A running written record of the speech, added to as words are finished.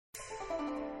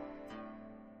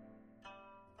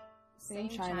Same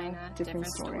China, different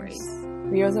stories.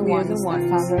 We are the ones that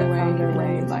found their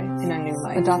way in a new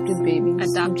life. Adopted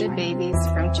babies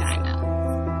from China.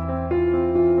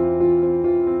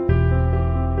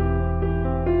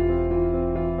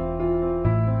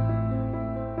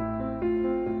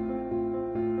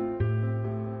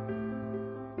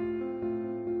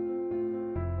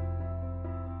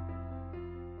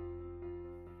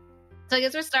 So I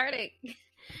guess we're starting.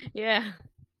 Yeah.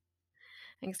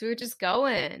 I guess we were just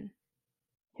going.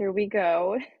 Here we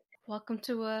go. Welcome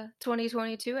to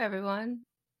 2022, everyone.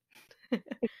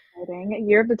 Exciting.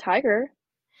 Year of the Tiger.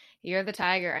 Year of the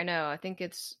Tiger. I know. I think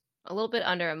it's a little bit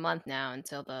under a month now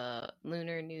until the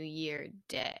Lunar New Year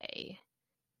day.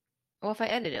 Well, if I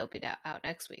edit it, it'll be out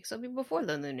next week. So it'll be before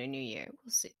the Lunar New Year.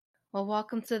 We'll see. Well,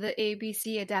 welcome to the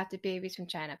ABC Adopted Babies from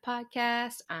China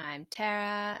podcast. I'm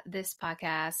Tara. This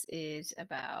podcast is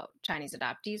about Chinese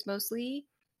adoptees mostly.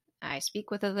 I speak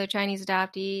with other Chinese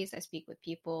adoptees. I speak with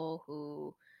people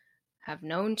who have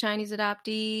known Chinese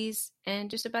adoptees and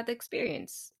just about the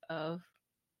experience of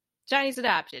Chinese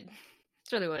adopted.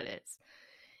 That's really what it is.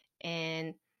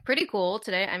 And pretty cool.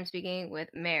 Today I'm speaking with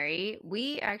Mary.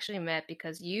 We actually met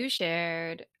because you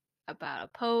shared about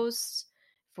a post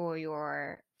for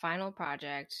your final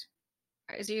project.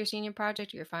 Is it your senior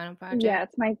project or your final project? Yeah,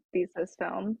 it's my thesis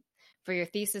film. For your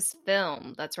thesis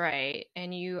film, that's right.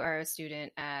 And you are a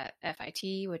student at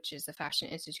FIT, which is the Fashion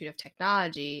Institute of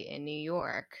Technology in New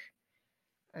York.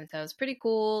 And so it was pretty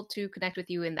cool to connect with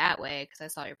you in that way because I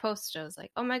saw your post. I was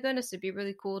like, oh my goodness, it'd be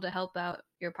really cool to help out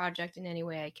your project in any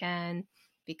way I can.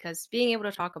 Because being able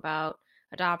to talk about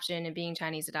adoption and being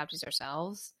Chinese adoptees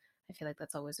ourselves, I feel like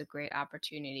that's always a great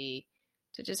opportunity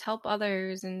to just help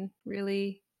others. And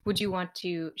really, would you want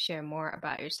to share more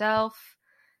about yourself?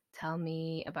 Tell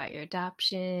me about your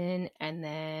adoption and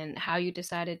then how you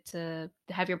decided to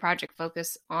have your project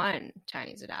focus on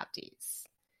Chinese adoptees.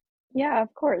 Yeah,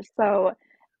 of course. So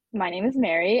my name is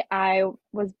Mary. I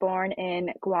was born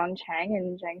in Guangchang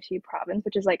in Jiangxi province,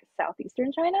 which is like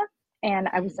southeastern China. And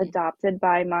I was adopted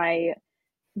by my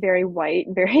very white,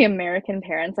 very American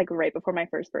parents, like right before my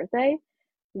first birthday,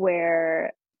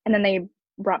 and then they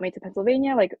brought me to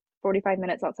Pennsylvania, like 45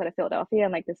 minutes outside of Philadelphia,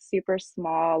 and like this super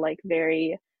small, like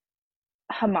very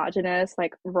homogenous,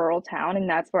 like rural town. And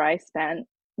that's where I spent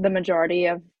all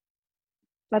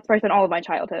of my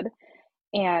childhood.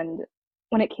 And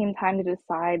when it came time to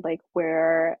decide like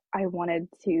where I wanted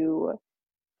to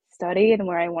study and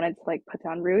where I wanted to like put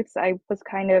down roots, I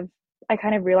kind of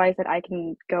realized that I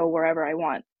can go wherever I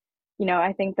want. You know,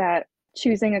 I think that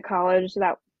choosing a college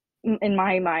that in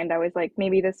my mind, I was like,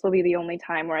 maybe this will be the only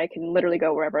time where I can literally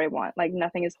go wherever I want. Like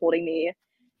nothing is holding me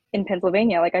in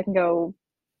Pennsylvania. Like I can go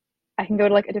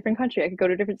to like a different country. I could go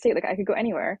to a different state. Like I could go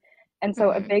anywhere. And so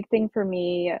a big thing for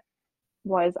me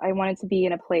was I wanted to be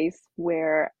in a place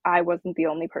where I wasn't the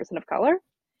only person of color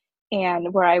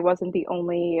and where I wasn't the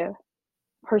only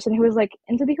person who was like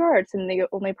into the arts and the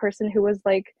only person who was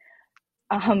like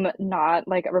not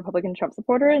like a Republican Trump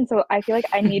supporter. And so I feel like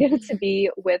I needed to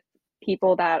be with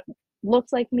people that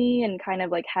looked like me and kind of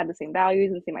like had the same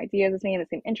values and same ideas as me and the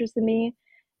same interests in me.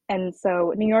 And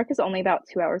so New York is only about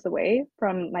 2 hours away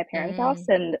from my parents' house.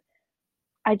 And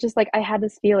I just like, I had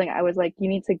this feeling. I was like, you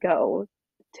need to go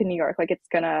to New York. Like it's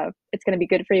gonna be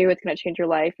good for you. It's gonna change your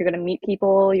life. You're gonna meet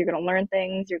people. You're gonna learn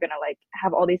things. You're gonna like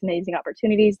have all these amazing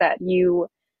opportunities that you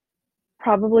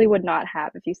probably would not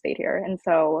have if you stayed here. And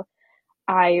so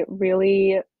I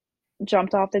really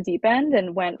jumped off the deep end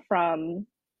and went from,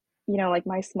 you know, like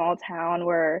my small town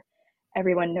where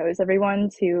everyone knows everyone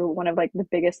to one of like the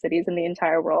biggest cities in the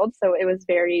entire world. So it was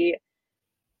very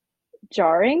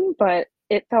jarring, but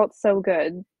it felt so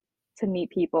good to meet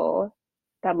people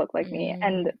that look like me.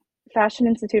 And Fashion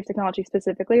Institute of Technology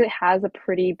specifically has a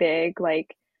pretty big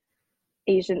like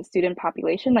Asian student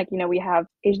population. Like, you know, we have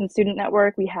Asian Student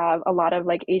Network, we have a lot of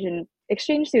like Asian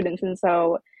exchange students. And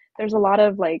so there's a lot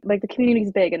of like the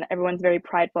community's big and everyone's very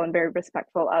prideful and very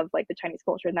respectful of like the Chinese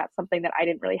culture. And that's something that I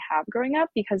didn't really have growing up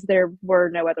because there were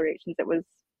no other Asians. It was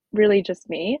really just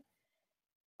me.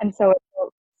 And so it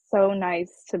felt so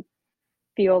nice to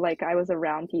feel like I was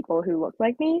around people who looked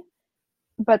like me.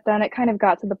 But then it kind of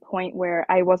got to the point where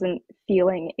I wasn't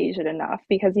feeling Asian enough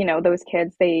because, you know, those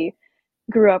kids, they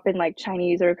grew up in like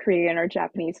Chinese or Korean or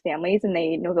Japanese families and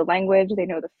they know the language, they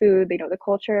know the food, they know the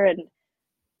culture. And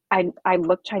I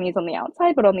look Chinese on the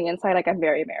outside, but on the inside, like I'm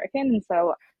very American. And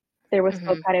so there was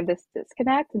still kind of this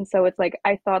disconnect. And so it's like,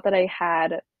 I thought that I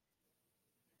had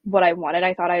what I wanted.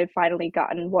 I thought I had finally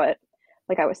gotten what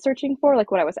like I was searching for,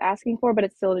 like what I was asking for, but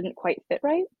it still didn't quite fit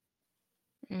right.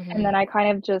 And then I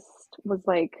kind of just was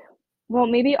like, well,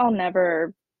 maybe I'll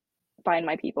never find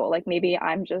my people. Like maybe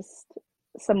I'm just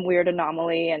some weird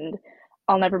anomaly and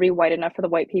I'll never be white enough for the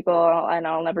white people and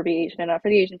I'll never be Asian enough for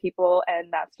the Asian people,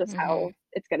 and that's just Hmm. how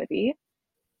it's going to be.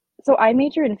 So I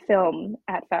major in film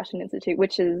at Fashion Institute,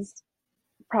 which is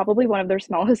probably one of their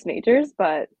smallest majors,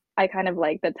 but I kind of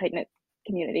like the tight knit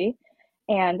community.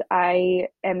 And I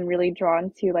am really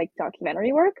drawn to like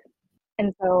documentary work.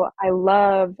 And so I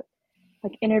love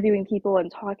like interviewing people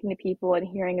and talking to people and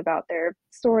hearing about their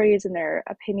stories and their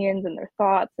opinions and their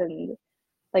thoughts and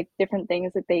like different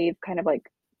things that they've kind of like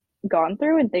gone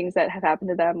through and things that have happened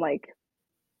to them, like,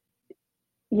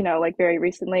 like very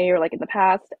recently or like in the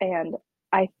past. And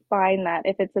I find that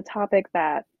if it's a topic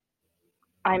that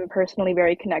I'm personally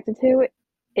very connected to,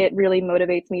 it really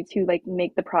motivates me to like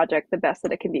make the project the best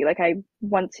that it can be. Like I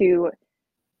want to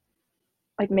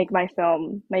like make my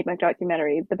film, make my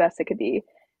documentary the best it could be.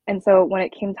 And so when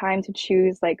it came time to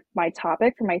choose like my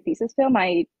topic for my thesis film,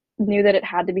 I knew that it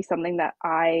had to be something that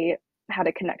I had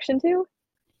a connection to.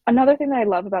 Another thing that I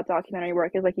love about documentary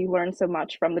work is like you learn so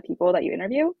much from the people that you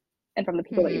interview and from the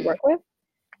people that you Hmm. work with.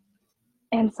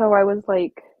 And so I was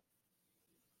like,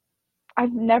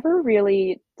 I've never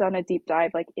really done a deep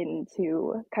dive like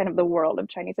into kind of the world of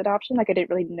Chinese adoption. Like I didn't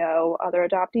really know other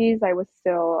adoptees.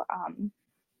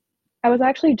 I was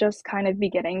actually just kind of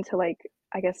beginning to like,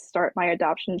 I guess, start my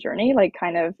adoption journey, like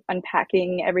kind of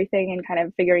unpacking everything and kind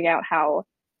of figuring out how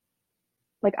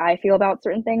like I feel about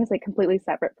certain things, like completely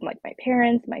separate from like my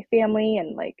parents, my family,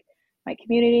 and like my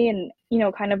community, and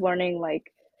kind of learning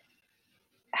like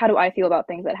how do I feel about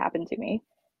things that happen to me.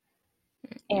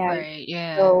 And Right.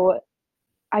 Yeah. so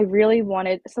I really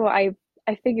wanted, so I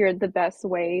figured the best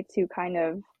way to kind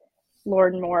of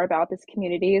learn more about this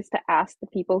community is to ask the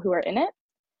people who are in it.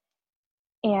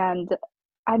 And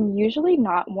I'm usually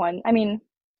not one, I mean,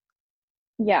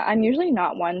 yeah, I'm usually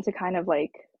not one to kind of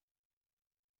like,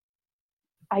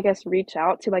 I guess, reach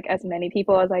out to like as many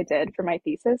people as I did for my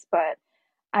thesis, but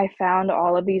I found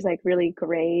all of these like really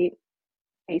great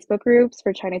Facebook groups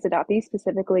for Chinese adoptees,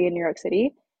 specifically in New York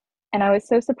City. And I was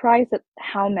so surprised at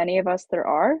how many of us there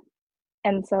are.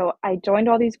 And so I joined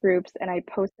all these groups and I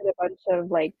posted a bunch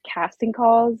of like casting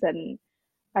calls, and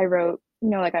I wrote,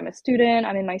 like I'm a student,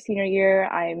 I'm in my senior year,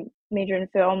 I'm majoring in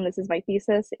film, this is my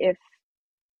thesis. If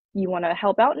you want to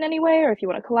help out in any way, or if you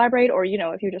want to collaborate, or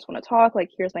if you just want to talk, like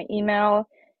here's my email,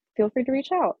 feel free to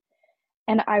reach out.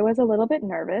 And I was a little bit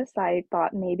nervous. I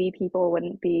thought maybe people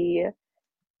would be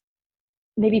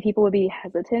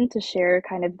hesitant to share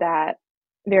kind of that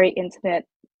very intimate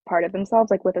part of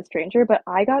themselves like with a stranger, but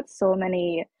I got so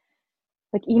many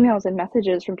like emails and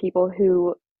messages from people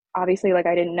who obviously like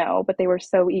I didn't know, but they were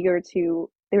so eager to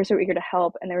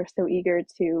help, and they were so eager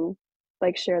to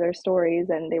like share their stories,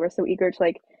 and they were so eager to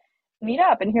like meet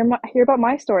up and hear about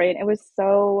my story. And it was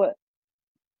so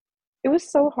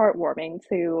heartwarming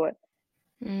to,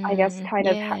 I guess, Mm, kind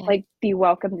of yeah. like be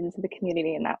welcomed into the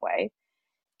community in that way.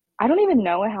 I don't even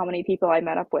know how many people I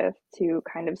met up with to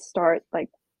kind of start like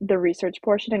the research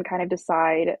portion and kind of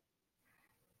decide,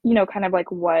 kind of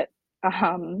like what,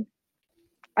 um,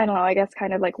 I don't know, I guess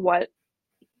kind of like what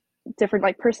different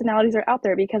like personalities are out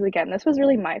there, because again, this was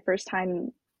really my first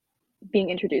time being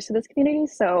introduced to this community.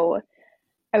 So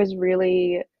I was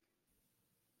really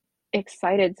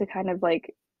excited to kind of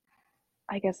like,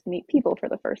 I guess, meet people for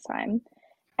the first time.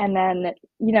 And then,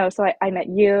 so I met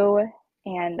you,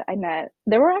 and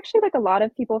there were actually like a lot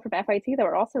of people from FIT that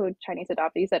were also Chinese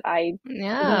adoptees that I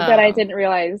Yeah. didn't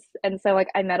realize. And so like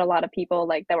I met a lot of people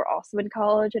like that were also in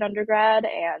college and undergrad,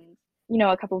 and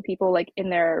a couple of people like in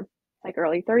their like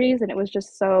early 30s, and it was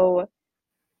just so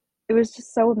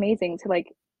amazing to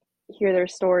like hear their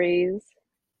stories.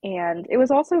 And it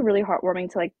was also really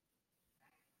heartwarming to like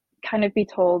kind of be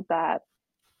told that,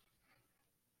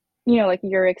 like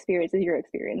your experience is your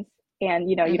experience, and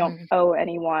you don't Hmm. owe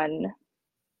anyone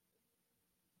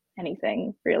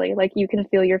anything really. Like you can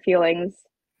feel your feelings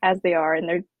as they are, and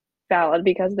they're valid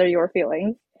because they're your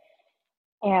feelings.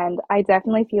 And I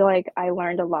definitely feel like I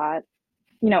learned a lot,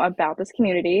 about this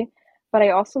community, but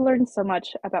I also learned so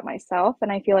much about myself.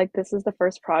 And I feel like this is the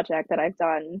first project that I've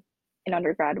done in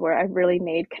undergrad where I've really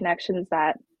made connections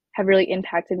that have really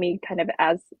impacted me kind of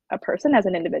as a person, as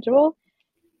an individual.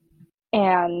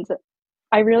 And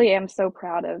I really am so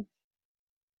proud of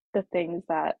the things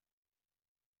that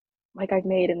like I've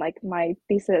made in like my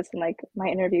thesis and like my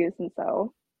interviews. And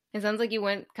so It sounds like you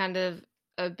went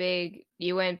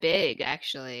big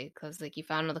actually, because like you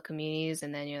found all the communities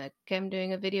and then you're like, okay, I'm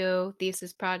doing a video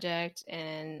thesis project,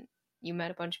 and you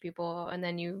met a bunch of people and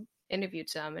then you interviewed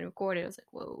some and recorded. I was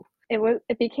like, whoa.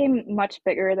 it became much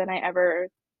bigger than I ever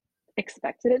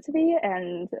expected it to be.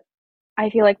 And I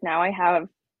feel like now I have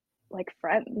like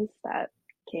friends that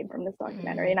came from this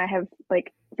documentary. Mm. And I have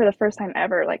like for the first time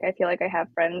ever, like I feel like I have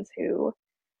friends who,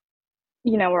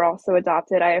 were also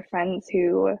adopted. I have friends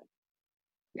who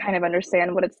kind of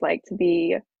understand what it's like to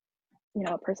be,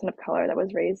 a person of color that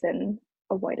was raised in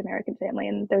a white American family.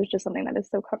 And there's just something that is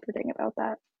so comforting about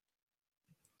that.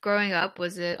 Growing up,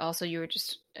 was it also you were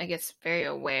just, I guess, very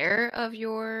aware of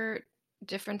your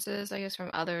differences, I guess, from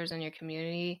others in your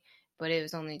community, but it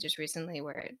was only just recently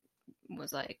where it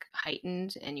was like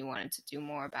heightened and you wanted to do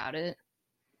more about it?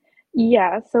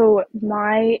 Yeah, so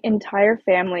my entire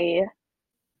family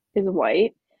is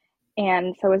white,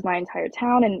 and so is my entire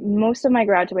town, and most of my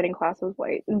graduating class was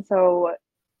white. And so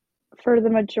for the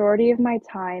majority of my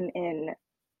time in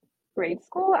grade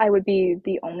school, I would be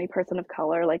the only person of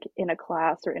color, like in a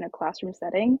class or in a classroom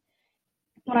setting.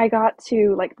 When I got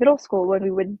to like middle school, when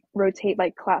we would rotate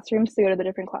like classrooms to go to the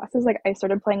different classes, like I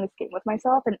started playing this game with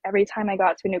myself, and every time I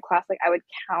got to a new class, like I would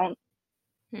count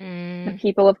the Mm,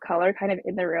 people of color kind of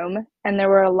in the room. And there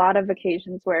were a lot of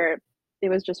occasions where it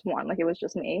was just one, like it was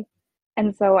just me.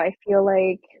 And so I feel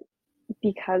like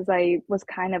because I was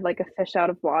kind of like a fish out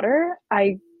of water,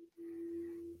 I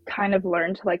kind of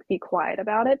learned to like be quiet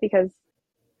about it because,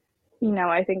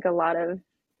 I think a lot of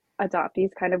adoptees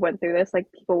kind of went through this. Like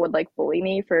people would like bully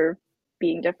me for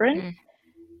being different. mm,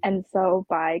 And so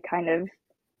by kind of,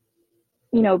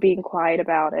 being quiet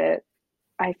about it,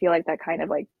 I feel like that kind of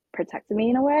like protected me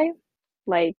in a way.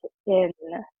 Like in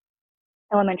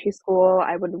elementary school,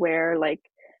 I would wear like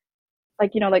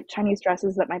Chinese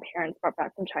dresses that my parents brought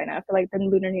back from China for like the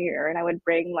Lunar New Year, and I would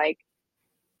bring like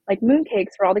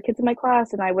mooncakes for all the kids in my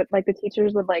class, and I would like the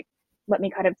teachers would like let me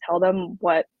kind of tell them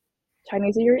what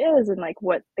Chinese New Year is and like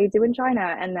what they do in China,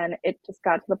 and then it just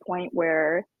got to the point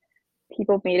where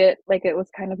people made it like it was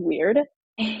kind of weird,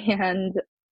 and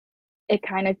it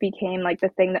kind of became like the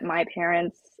thing that my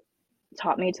parents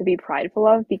taught me to be prideful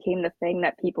of became the thing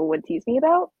that people would tease me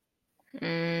about.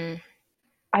 mm.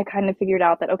 I kind of figured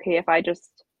out that okay, if I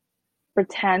just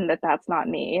pretend that that's not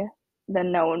me,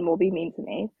 then no one will be mean to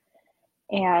me.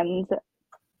 And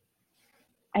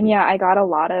yeah, I got a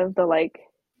lot of the like,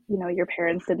 your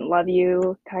parents didn't love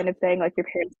you kind of thing. Like your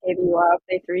parents gave you up,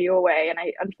 they threw you away. And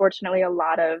I unfortunately a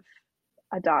lot of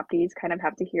adoptees kind of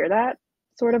have to hear that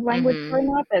sort of language Mm-hmm.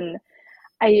 growing up. And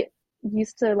I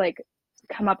used to like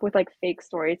come up with like fake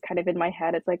stories kind of in my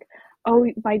head. It's like, oh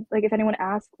my like if anyone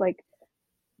asks like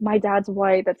my dad's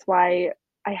white, that's why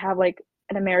I have like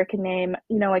an American name,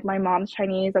 like my mom's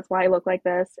Chinese, that's why I look like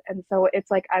this. And so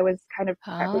it's like I was kind of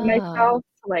prepping Oh. myself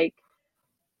to like,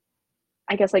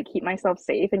 I guess like keep myself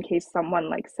safe in case someone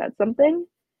like said something.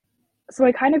 So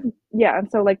I kind of, yeah. And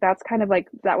so like that's kind of like,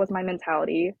 that was my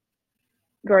mentality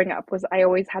growing up was I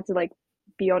always had to like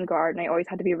be on guard and I always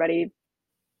had to be ready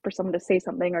for someone to say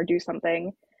something or do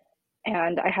something.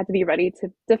 And I had to be ready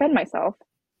to defend myself.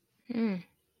 Mm.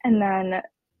 And then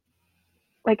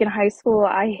like in high school,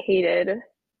 I hated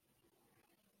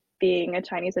being a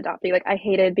Chinese adoptee. Like I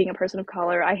hated being a person of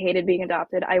color. I hated being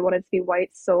adopted. I wanted to be white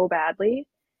so badly.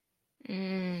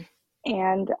 Mm.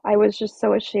 And I was just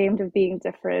so ashamed of being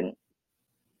different.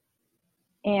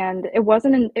 And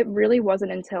it really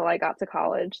wasn't until I got to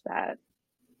college that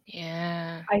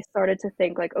Yeah. I started to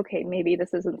think like, okay, maybe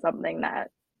this isn't something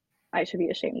that I should be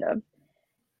ashamed of.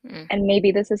 Mm. And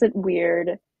maybe this isn't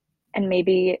weird. And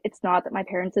maybe it's not that my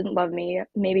parents didn't love me.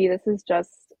 Maybe this is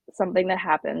just something that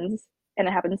happens and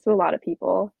it happens to a lot of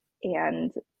people.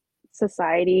 And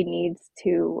society needs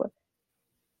to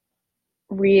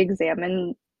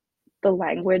re-examine the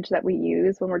language that we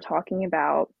use when we're talking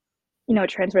about,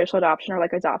 transracial adoption or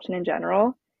like adoption in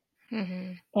general.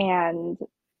 Mm-hmm. And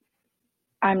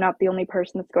I'm not the only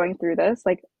person that's going through this.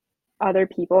 Like other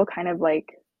people kind of like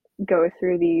go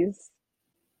through these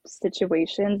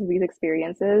situations, these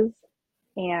experiences.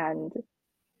 And,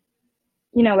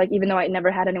 like even though I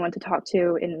never had anyone to talk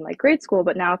to in like grade school,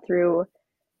 but now through,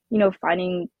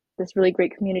 finding this really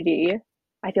great community,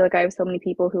 I feel like I have so many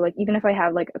people who like, even if I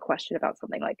have like a question about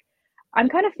something, like I'm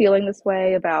kind of feeling this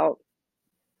way about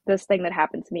this thing that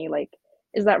happened to me. Like,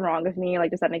 is that wrong of me?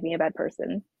 Like, does that make me a bad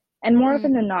person? And more Mm.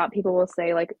 often than not, people will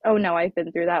say, like, oh no, I've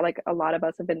been through that. Like, a lot of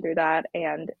us have been through that.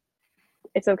 And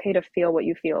it's okay to feel what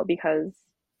you feel because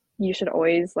you should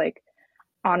always like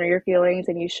honor your feelings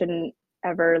and you shouldn't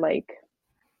ever like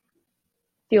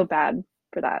feel bad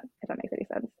for that, if that makes any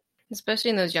sense. Especially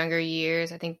in those younger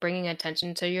years, I think bringing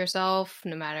attention to yourself,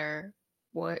 no matter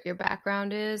what your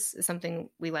background is something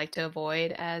we like to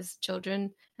avoid as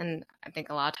children. And I think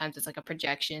a lot of times it's like a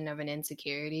projection of an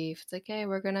insecurity. If it's like, hey,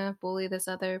 we're gonna bully this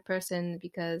other person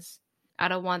because I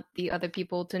don't want the other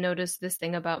people to notice this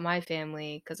thing about my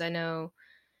family because I know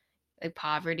like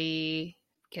poverty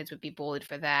kids would be bullied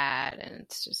for that, and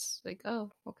it's just like,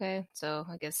 oh, okay. So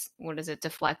I guess what is it?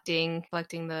 Deflecting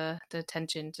the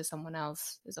attention to someone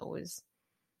else is always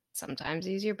sometimes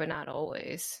easier, but not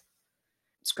always.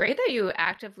 It's great that you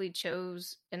actively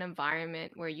chose an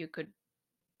environment where you could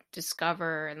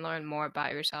discover and learn more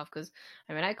about yourself. Because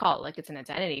I mean, I call it like it's an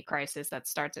identity crisis that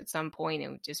starts at some point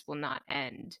and just will not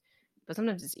end. But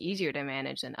sometimes it's easier to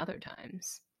manage than other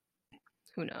times.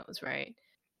 Who knows, right?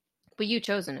 But you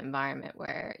chose an environment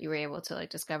where you were able to like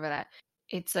discover that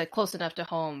it's like close enough to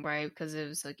home, right? Because it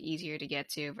was like easier to get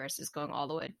to versus going all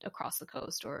the way across the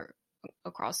coast or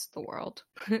across the world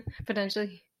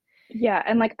potentially. Yeah,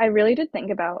 and like I really did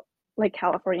think about like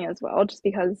California as well, just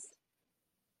because,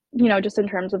 just in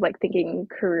terms of like thinking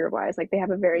career wise, like they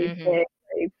have a very Mm-hmm. big,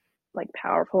 very like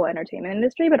powerful entertainment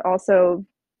industry, but also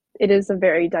it is a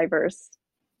very diverse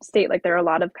state. Like there are a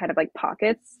lot of kind of like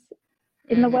pockets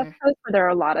in the West Mm-hmm. Coast where there are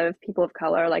a lot of people of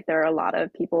color, like there are a lot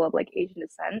of people of like Asian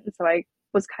descent. And so I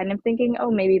was kind of thinking,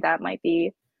 oh, maybe that might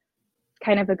be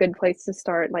kind of a good place to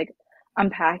start like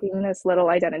unpacking this little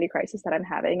identity crisis that I'm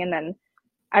having. And then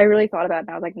I really thought about it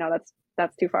and I was like, no,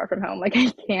 that's too far from home. Like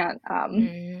I can't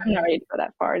I'm not Mm-hmm. ready to go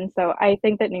that far. And so I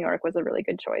think that New York was a really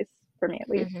good choice for me at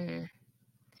least. Mm-hmm.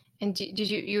 And did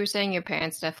you were saying your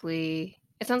parents definitely,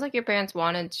 it sounds like your parents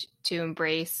wanted to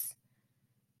embrace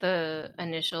the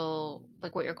initial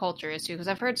like what your culture is too, because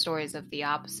I've heard stories of the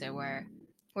opposite where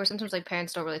sometimes like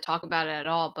parents don't really talk about it at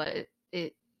all, but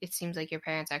it seems like your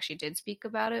parents actually did speak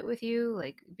about it with you,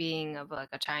 like being of like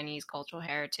a Chinese cultural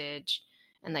heritage,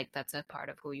 and like that's a part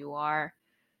of who you are.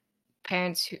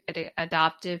 Parents who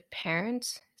adoptive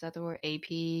parents, is that the word?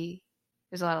 AP,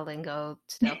 there's a lot of lingo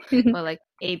still, but like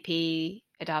AP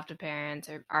adoptive parents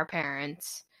or our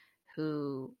parents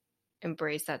who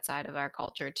embrace that side of our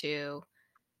culture too.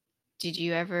 Did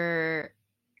you ever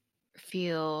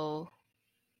feel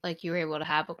like you were able to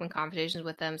have open conversations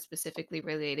with them specifically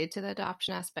related to the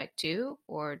adoption aspect too,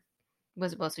 or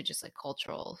was it mostly just like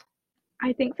cultural?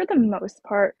 I think for the most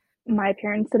part, my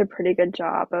parents did a pretty good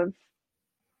job of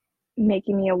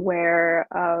making me aware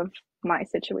of my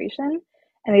situation.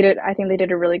 And I think they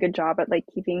did a really good job at like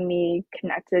keeping me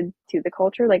connected to the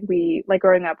culture. Like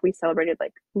growing up, we celebrated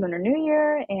like Lunar New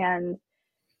Year and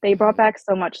they brought Mm-hmm. back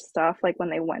so much stuff like when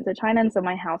they went to China. And so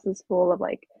my house is full of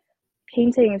like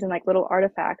paintings and like little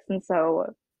artifacts. And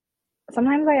so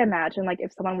sometimes I imagine like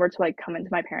if someone were to like come into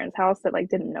my parents' house that like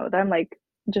didn't know them, like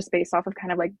just based off of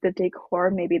kind of like the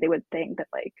decor, maybe they would think that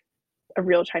like a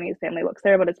real Chinese family looks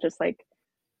there, but it's just like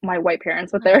my white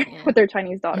parents with their Yeah. with their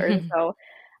Chinese daughter. And so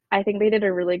I think they did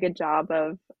a really good job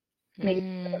of making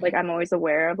sure that, like Mm. I'm always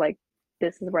aware of like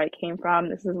this is where I came from,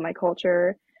 this is my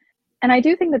culture. And I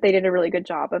do think that they did a really good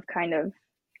job of kind of,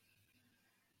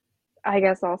 I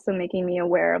guess, also making me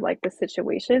aware of like the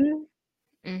situation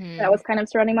that Mm-hmm. was kind of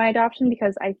surrounding my adoption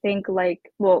because I think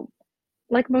like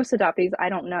most adoptees, I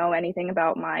don't know anything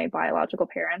about my biological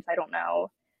parents. I don't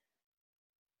know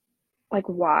like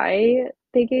why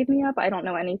they gave me up. I don't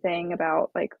know anything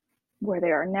about like where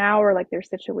they are now or like their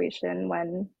situation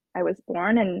when I was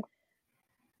born. And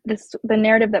the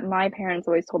narrative that my parents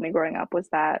always told me growing up was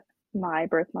that my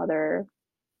birth mother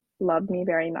loved me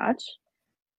very much.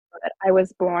 That I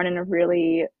was born in a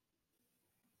really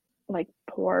like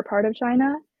poor part of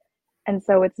China. And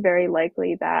so it's very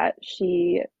likely that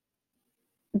she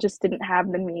just didn't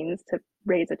have the means to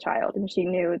raise a child. And she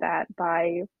knew that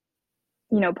by,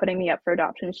 putting me up for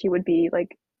adoption, she would be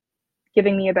like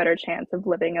giving me a better chance of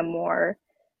living a more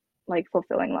like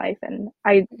fulfilling life. And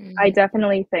I Mm-hmm.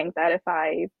 definitely think that if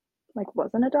I like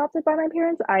wasn't adopted by my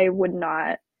parents, I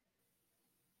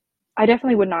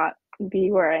definitely would not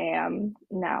be where I am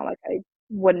now. Like I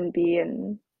wouldn't be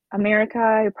in America.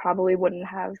 I probably wouldn't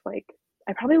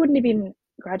even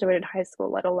graduated high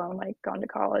school, let alone like gone to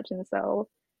college. And so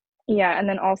yeah, and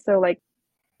then also like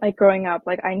growing up,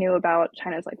 like I knew about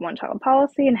China's like one child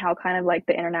policy and how kind of like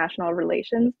the international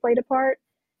relations played a part.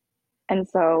 And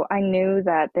so I knew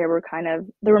that there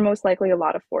were most likely a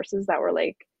lot of forces that were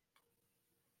like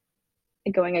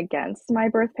going against my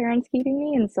birth parents keeping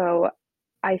me. And so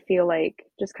I feel like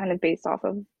just kind of based off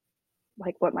of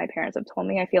like what my parents have told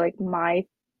me, I feel like my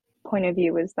point of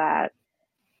view is that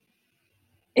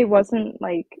it wasn't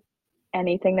like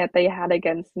anything that they had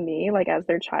against me, like as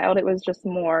their child. It was just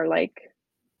more like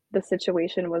the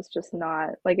situation was just not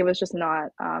like it was just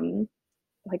not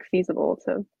like feasible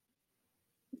to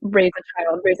raise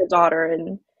a daughter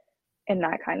in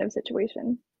that kind of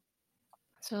situation.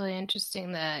 It's really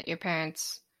interesting that your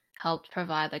parents helped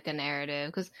provide like a narrative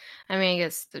because I mean, I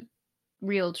guess the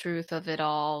real truth of it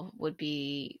all would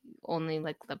be only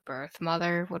like the birth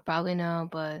mother would probably know,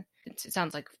 but it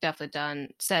sounds like definitely done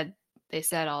said they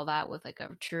said all that with like a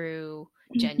true,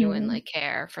 genuine Hmm. like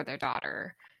care for their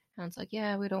daughter. And it's like,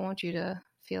 yeah, we don't want you to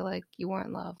feel like you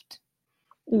weren't loved.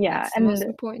 Yeah, That's the most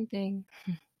important thing.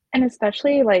 and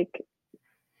especially like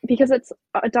because it's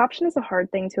adoption is a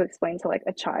hard thing to explain to like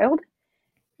a child.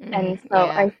 And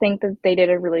so Yeah. I think that they did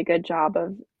a really good job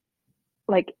of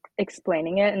like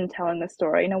explaining it and telling the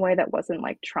story in a way that wasn't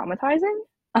like traumatizing.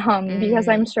 Because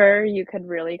I'm Mm. sure you could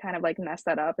really kind of like mess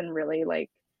that up and really like,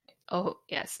 Oh,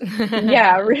 yes.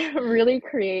 yeah, really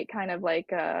create kind of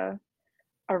like a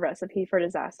recipe for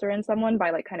disaster in someone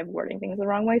by like kind of wording things the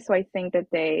wrong way. So I think that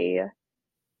they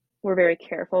were very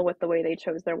careful with the way they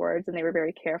chose their words, and they were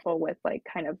very careful with like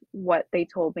kind of what they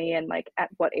told me and like at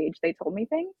what age they told me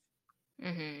things.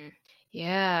 hmm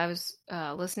Yeah, I was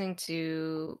listening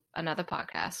to another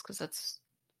podcast because that's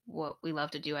what we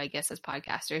love to do, I guess, as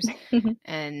podcasters.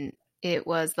 And it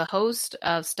was the host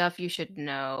of Stuff You Should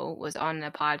Know was on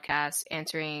a podcast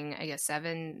answering, I guess,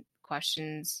 7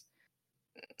 questions.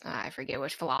 I forget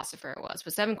which philosopher it was,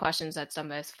 but 7 questions that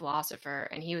some philosopher,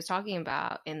 and he was talking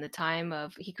about in the time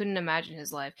of he couldn't imagine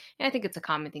his life. And I think it's a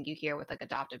common thing you hear with like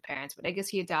adoptive parents, but I guess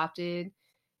he adopted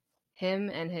him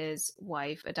and his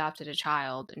wife adopted a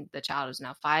child, and the child is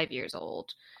now 5 years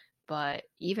old. But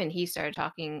even he started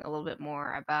talking a little bit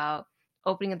more about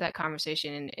opening up that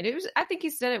conversation, and it was I think he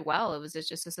said it well. It was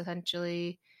just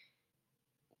essentially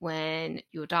when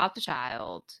you adopt a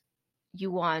child,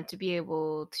 you want to be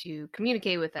able to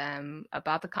communicate with them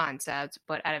about the concept,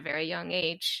 but at a very young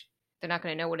age, they're not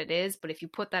going to know what it is. But if you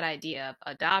put that idea of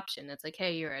adoption, it's like,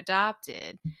 hey, you're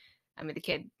adopted. I mean, the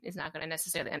kid is not going to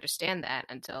necessarily understand that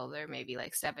until they're maybe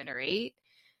like 7 or 8.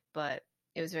 But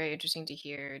it was very interesting to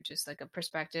hear just like a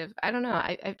perspective. I don't know.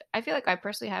 I feel like I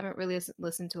personally haven't really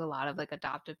listened to a lot of like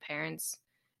adoptive parents'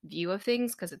 view of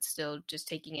things because it's still just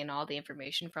taking in all the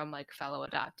information from like fellow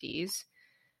adoptees.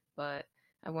 But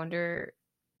I wonder.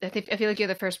 I feel like you're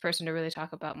the first person to really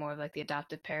talk about more of like the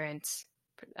adoptive parents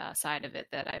side of it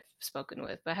that I've spoken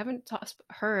with. But I haven't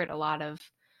heard a lot of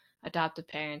adoptive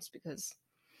parents because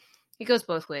it goes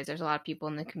both ways. There's a lot of people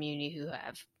in the community who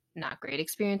have not great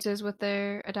experiences with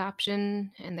their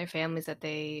adoption and their families that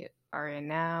they are in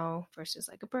now versus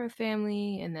like a birth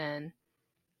family, and then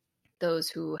those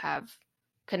who have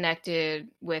connected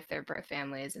with their birth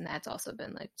families, and that's also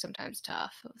been like sometimes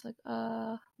tough. I was like,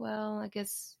 well, I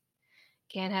guess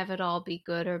can't have it all be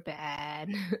good or bad.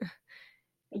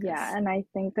 Yeah, Because and I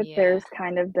think that yeah, there's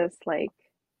kind of this like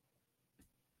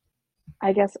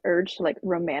I guess urge to like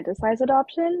romanticize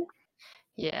adoption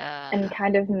and yeah.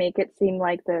 kind of make it seem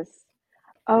like this,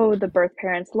 oh, the birth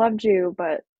parents loved you,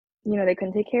 but you know, they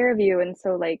couldn't take care of you, and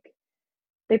so like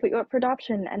they put you up for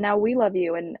adoption and now we love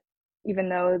you, and even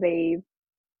though they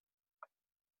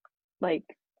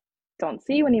like don't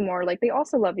see you anymore, like they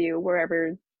also love you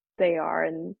wherever they are,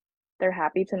 and they're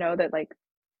happy to know that like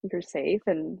you're safe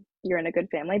and you're in a good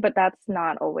family, but that's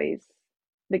not always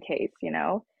the case, you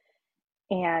know?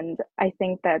 And I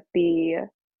think that the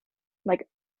like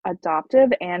adoptive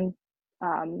and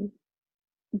um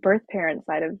birth parent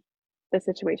side of the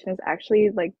situation is actually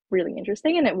like really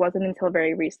interesting, and it wasn't until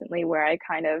very recently where I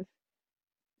kind of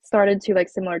started to like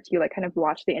similar to you like kind of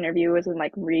watch the interviews and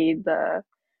like read the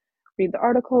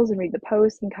articles and read the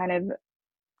posts and kind of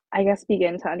I guess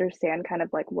begin to understand kind of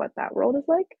like what that world is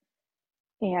like.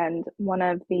 And one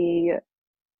of the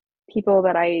people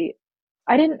that I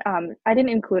didn't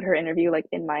include her interview like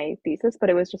in my thesis, but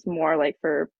it was just more like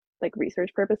for like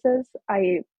research purposes.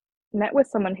 I met with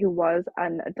someone who was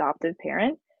an adoptive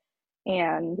parent,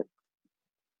 and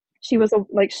she was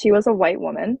a white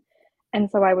woman. And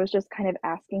so I was just kind of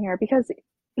asking her because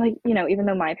like, you know, even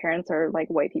though my parents are like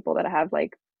white people that have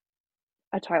like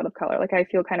a child of color, like I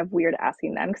feel kind of weird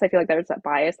asking them because I feel like there's that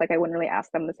bias. Like I wouldn't really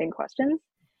ask them the same questions.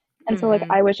 And so like Mm-hmm.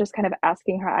 I was just kind of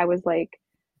asking her, I was like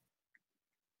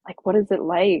what is it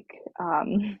like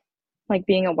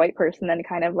being a white person and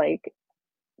kind of like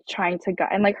trying to guide,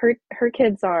 and like her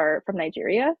kids are from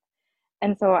Nigeria.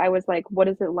 And so I was like, what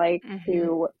is it like Mm-hmm.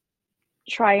 to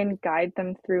try and guide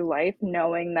them through life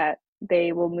knowing that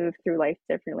they will move through life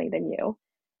differently than you?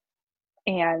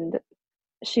 And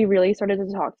she really started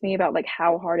to talk to me about like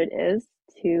how hard it is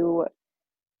to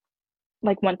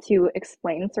like want to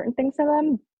explain certain things to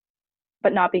them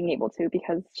but not being able to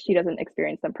because she doesn't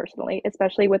experience them personally,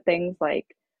 especially with things like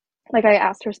I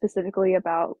asked her specifically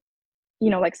about, you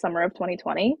know, like summer of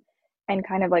 2020 and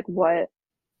kind of like what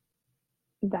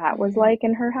that was Mm-hmm. like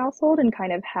in her household and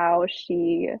kind of how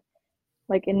she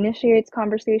like initiates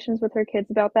conversations with her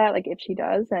kids about that, like if she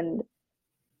does. And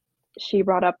she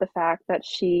brought up the fact that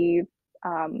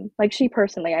like she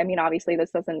personally, I mean, obviously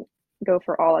this doesn't go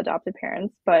for all adoptive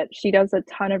parents, but she does a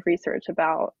ton of research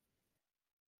about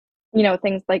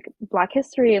things like Black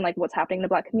history and like what's happening in the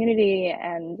Black community.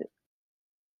 And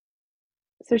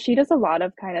so she does a lot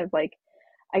of kind of like,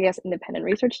 I guess, independent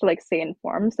research to like stay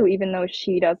informed. So even though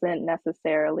she doesn't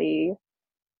necessarily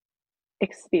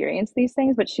experience these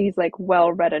things, but she's like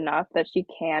well read enough that she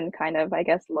can kind of, I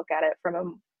guess, look at it from a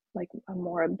like a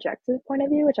more objective point of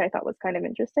view, which I thought was kind of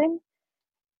interesting.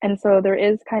 And so there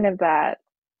is kind of that,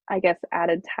 I guess,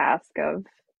 added task of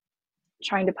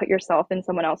trying to put yourself in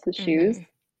someone else's shoes, Mm-hmm.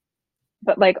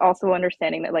 but like also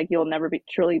understanding that like you'll never be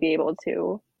truly be able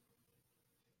to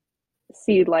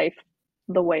see life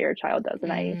the way your child does.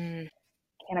 And I Mm.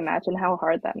 can't imagine how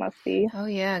hard that must be. Oh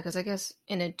yeah, because I guess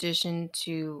in addition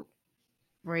to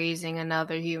raising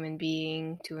another human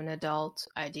being to an adult,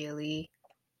 ideally,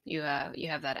 you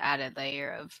have that added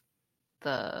layer of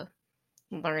the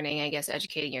learning, I guess,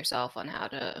 educating yourself on how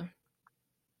to,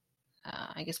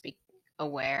 I guess, be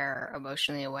aware,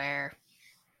 emotionally aware.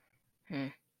 Hmm.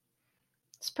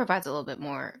 This provides a little bit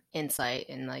more insight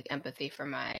and like empathy for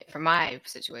my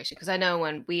situation, because I know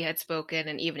when we had spoken,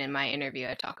 and even in my interview,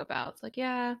 I talk about it's like,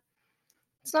 yeah,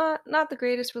 it's not the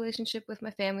greatest relationship with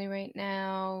my family right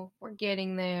now. We're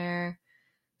getting there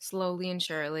slowly and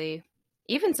surely.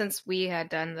 Even since we had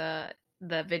done the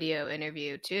video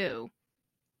interview too,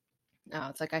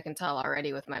 it's like I can tell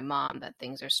already with my mom that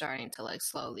things are starting to like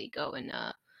slowly go in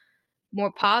a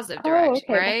more positive Oh, direction,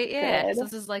 okay, that's right? Yeah, good.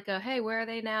 because this is like a hey, where are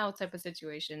they now type of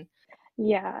situation.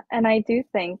 Yeah, and I do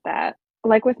think that,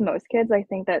 like with most kids, I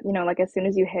think that, like as soon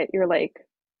as you hit your like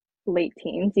late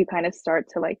teens, you kind of start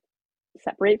to like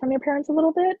separate from your parents a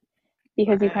little bit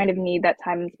because you kind Right. of need that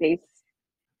time and space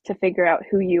to figure out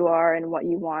who you are and what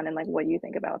you want and like what you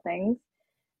think about things.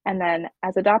 And then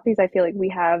as adoptees, I feel like we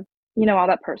have, all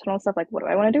that personal stuff like, what do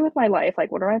I want to do with my life?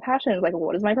 Like, what are my passions? Like,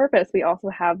 what is my purpose? We also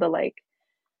have the like,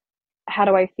 how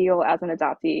do I feel as an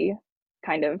adoptee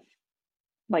kind of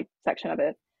like section of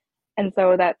it. And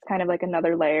so that's kind of like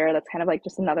another layer. That's kind of like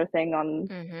just another thing on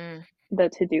Mm-hmm. the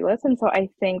to-do list. And so I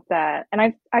think that, and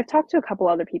I've talked to a couple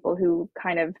other people who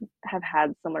kind of have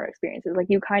had similar experiences. Like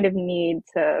you kind of need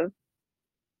to,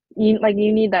 you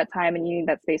need that time and you need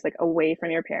that space like away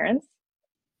from your parents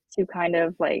to kind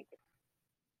of like,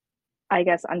 I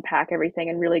guess, unpack everything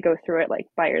and really go through it like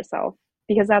by yourself.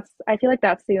 Because I feel like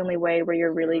that's the only way where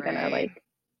you're really gonna Right. like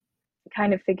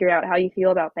kind of figure out how you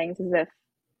feel about things, is if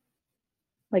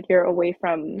like you're away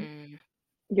from Mm.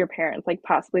 your parents, like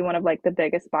possibly one of like the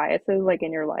biggest biases like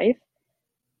in your life.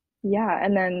 Yeah,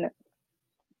 and then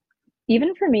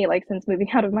even for me, like since moving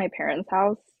out of my parents'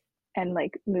 house and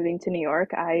like moving to New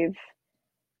York, I've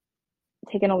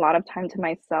taken a lot of time to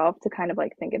myself to kind of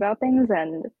like think about things.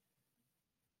 And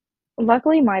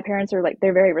luckily my parents are like,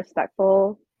 they're very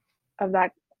respectful of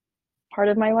that part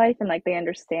of my life, and like they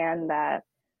understand that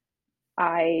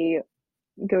I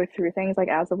go through things like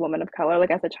as a woman of color,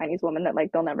 like as a Chinese woman, that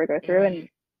like they'll never go through.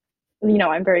 Mm-hmm. And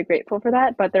I'm very grateful for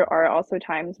that. But there are also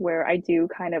times where I do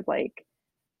kind of like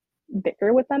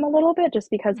bicker with them a little bit, just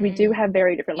because we do Mm. have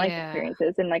very different life Yeah.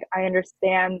 experiences. And like I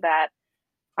understand that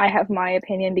I have my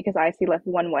opinion because I see life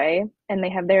one way, and they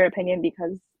have their opinion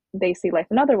because they see life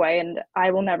another way. And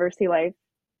I will never see life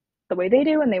the way they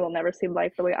do, and they will never see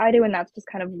life the way I do. And that's just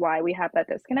kind of why we have that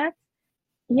disconnect.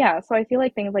 Yeah, so I feel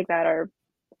like things like that are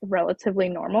relatively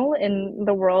normal in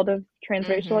the world of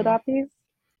transracial Mm-hmm. adoptees.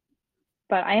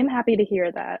 But I am happy to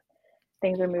hear that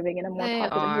things are moving in a more They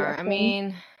positive are. I direction.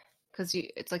 mean, because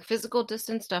it's like physical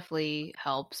distance definitely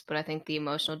helps, but I think the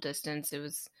emotional distance,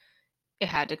 it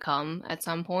had to come at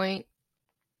some point.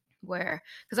 Where,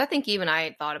 because I think even I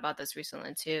had thought about this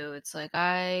recently too. It's like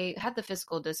I had the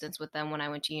physical distance with them when I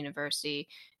went to university,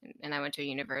 and I went to a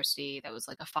university that was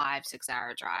like a 5-6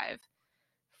 hour drive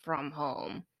from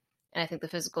home. And I think the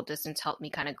physical distance helped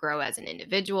me kind of grow as an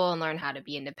individual and learn how to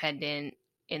be independent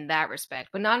in that respect,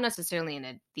 but not necessarily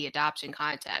in the adoption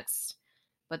context.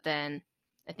 But then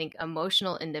I think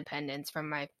emotional independence from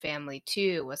my family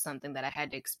too was something that I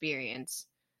had to experience.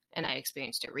 And I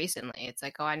experienced it recently. It's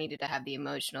like, oh, I needed to have the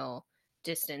emotional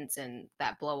distance, and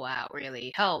that blowout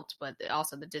really helped. But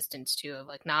also the distance too of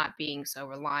like not being so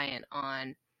reliant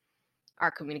on our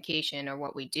communication or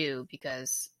what we do,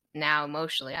 because now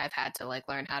emotionally I've had to like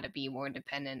learn how to be more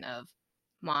independent of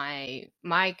my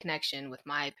connection with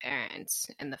my parents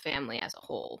and the family as a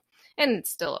whole. And it's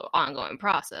still an ongoing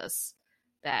process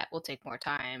that will take more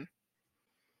time,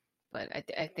 but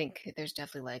I think there's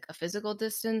definitely like a physical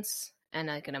distance and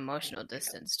like an emotional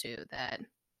distance too that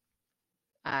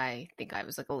I think I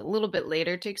was like a little bit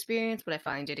later to experience, but I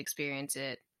finally did experience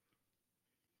it,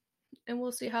 and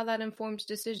we'll see how that informs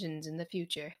decisions in the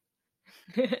future.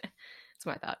 That's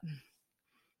my thought.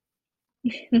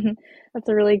 That's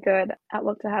a really good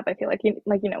outlook to have. I feel like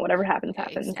whatever happens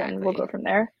happens and we'll go Exactly. from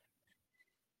there.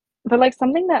 But like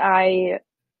something that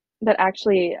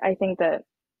actually I think that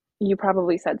you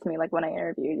probably said to me like when I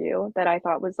interviewed you that I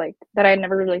thought was like that I had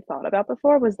never really thought about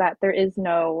before was that there is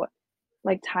no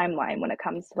like timeline when it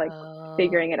comes to like Oh,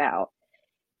 figuring it out.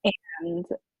 And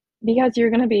because you're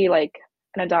going to be like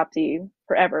an adoptee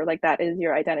forever, like that is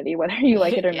your identity whether you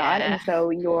like it or not. yeah.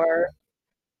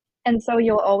 And so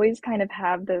you'll always kind of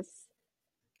have this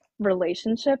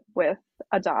relationship with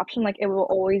adoption. Like it will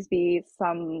always be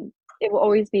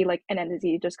like an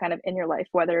entity just kind of in your life,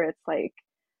 whether it's like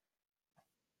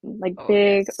Oh,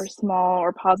 big or yes. small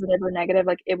or positive or negative,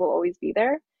 like it will always be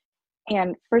there.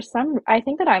 And I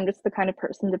think that I'm just the kind of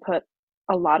person to put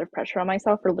a lot of pressure on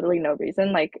myself for literally no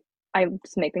reason. Like I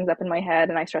just make things up in my head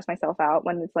and I stress myself out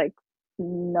when it's like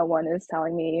no one is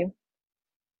telling me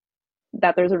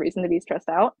that there's a reason to be stressed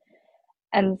out.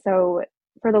 And so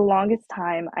for the longest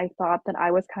time, I thought that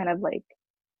I was kind of like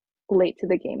late to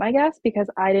the game, I guess, because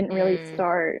I didn't really Mm.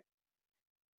 start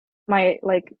my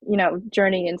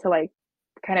journey into like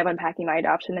kind of unpacking my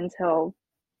adoption until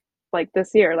like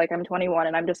this year. Like I'm 21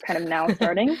 and I'm just kind of now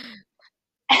starting.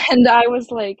 And I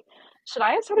was like, should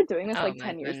I have started doing this Oh like my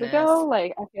 10 years ago? goodness.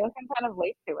 Like I feel like I'm kind of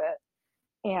late to it.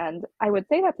 And I would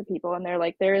say that to people and they're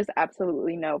like, there is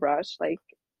absolutely no rush. Like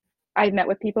I've met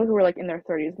with people who were like in their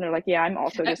 30s and they're like, yeah, I'm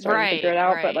also just starting to figure Right, it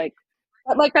out, right. but like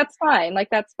that's fine. Like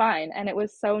that's fine. And it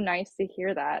was so nice to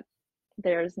hear that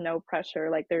there's no pressure,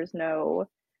 like there's no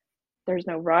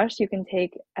rush. You can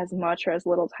take as much or as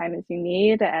little time as you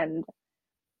need and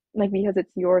like because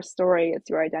it's your story, it's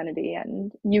your identity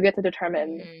and you get to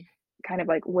determine Hmm. kind of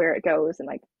like where it goes and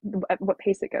like at what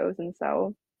pace it goes. And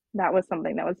so that was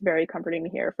something that was very comforting to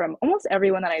hear from almost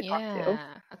everyone that I talked to. Yeah,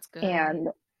 that's good. And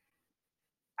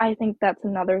I think that's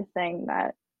another thing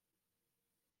that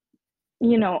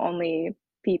only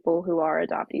people who are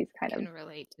adoptees Can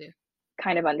relate to.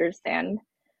 kind of understand.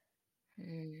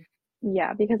 Mm.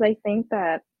 Yeah, because I think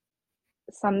that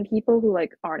some people who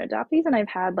like aren't adoptees, and I've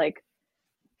had like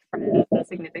friends and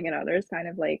significant others kind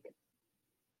of like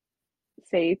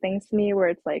say things to me where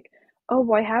it's like, oh,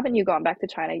 why haven't you gone back to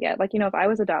China yet? Like, if I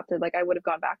was adopted, like I would have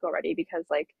gone back already because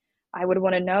like I would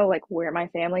want to know like where my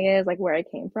family is, like where I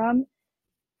came from.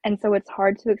 And so it's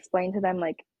hard to explain to them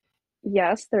like,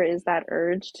 yes, there is that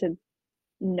urge to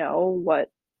know what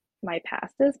my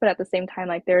past is, but at the same time,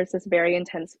 like there's this very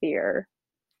intense fear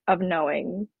of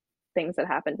knowing things that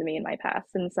happened to me in my past.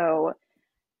 And so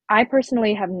I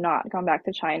personally have not gone back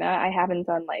to China. I haven't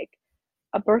done like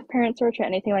a birth parent search or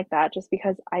anything like that just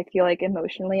because I feel like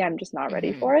emotionally I'm just not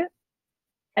ready Hmm. for it.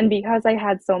 And because I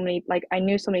had so many, like, I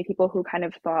knew so many people who kind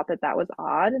of thought that that was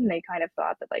odd and they kind of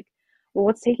thought that, like, well,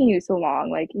 what's taking you so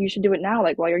long? Like, you should do it now,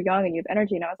 like, while you're young and you have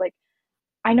energy. And I was like,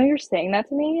 I know you're saying that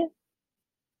to me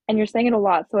and you're saying it a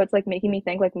lot. So it's like making me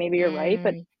think, like, maybe you're right.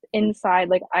 But Mm. inside,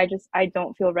 like, I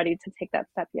don't feel ready to take that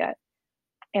step yet.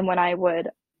 And when I would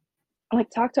like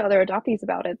talk to other adoptees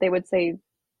about it, they would say,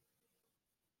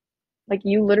 like,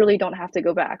 you literally don't have to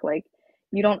go back. Like,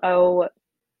 you don't owe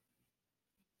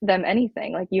them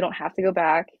anything. Like, you don't have to go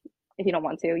back if you don't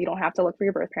want to. You don't have to look for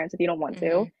your birth parents if you don't want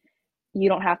to. Hmm. You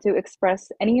don't have to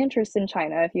express any interest in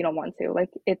China if you don't want to. Like,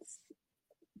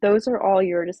 those are all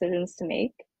your decisions to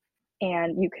make,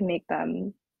 and you can make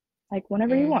them like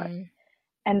whenever you want. Hmm.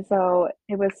 And so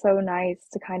it was so nice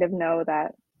to kind of know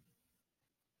that,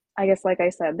 I guess, like I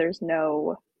said, there's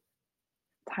no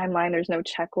timeline, there's no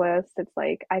checklist. It's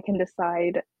like I can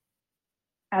decide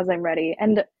as I'm ready.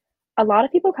 And a lot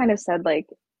of people kind of said, like,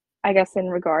 I guess in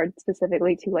regard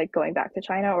specifically to like going back to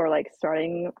China or like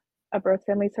starting a birth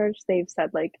family search, they've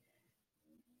said, like,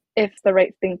 if it's the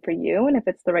right thing for you and if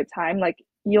it's the right time, like,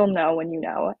 you'll know when you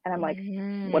know. And I'm like,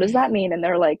 what does Hmm. that mean? And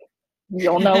they're like,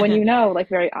 you'll know when you know, like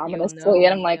very You'll know ominously.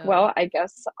 And when I'm you like, know. well, I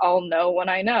guess I'll know when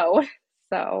I know.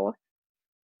 So,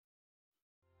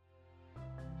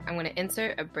 I'm going to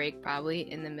insert a break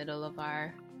probably in the middle of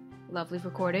our lovely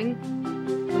recording.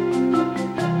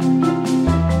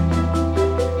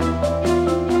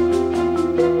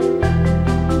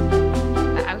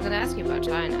 I was going to ask you about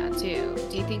China too.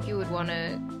 Do you think you would want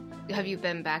to? Have you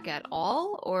been back at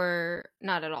all, or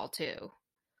not at all too?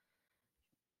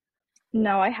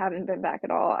 no, I haven't been back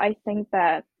at all. I think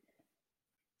that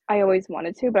I always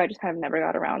wanted to, but I just kind of never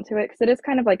got around to it because it is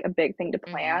kind of like a big thing to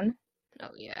Hmm. plan.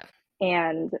 Oh yeah.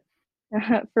 And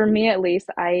for me at least,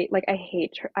 I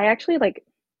hate, I actually like,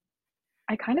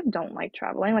 I kind of don't like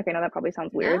traveling. Like, I know that probably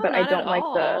sounds weird, No, but I not at don't like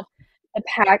all.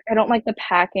 I don't like the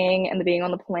packing and the being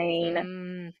on the plane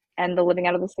Mm. and the living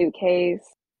out of the suitcase.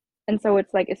 And so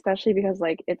it's like, especially because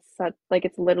like it's such like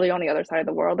it's literally on the other side of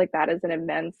the world, like that is an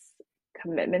immense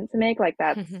commitment to make. Like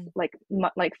that's like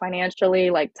like financially,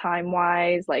 like time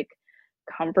wise, like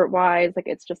comfort wise, like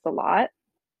it's just a lot.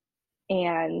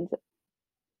 And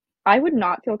I would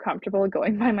not feel comfortable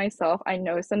going by myself. I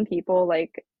know some people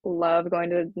like love going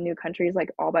to new countries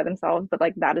like all by themselves, but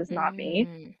like that is not me.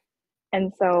 Mm.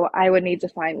 And so I would need to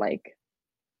find like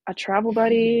a travel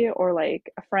buddy or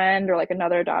like a friend or like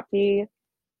another adoptee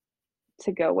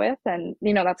to go with. And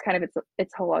that's kind of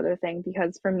its whole other thing,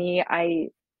 because for me, I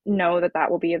know that that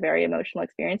will be a very emotional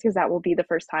experience, because that will be the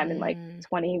first time in like Mm.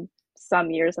 20 some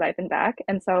years that I've been back.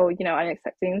 And so, I'm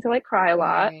expecting to like cry a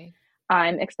lot. Right.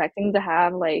 I'm expecting to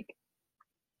have like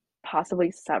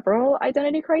possibly several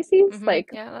identity crises like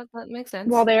Yeah, that makes while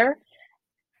sense. there.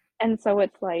 And so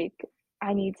it's like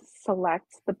I need to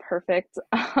select the perfect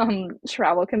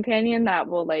travel companion that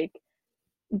will like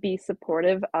be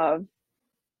supportive of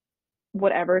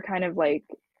whatever kind of like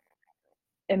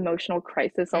emotional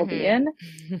crisis I'll be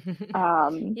Mm-hmm. in.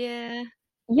 Um, Yeah.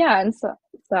 yeah, and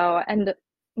and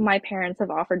my parents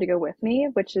have offered to go with me,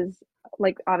 which is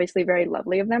like obviously very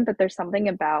lovely of them, but there's something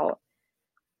about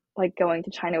like going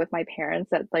to China with my parents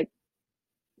that like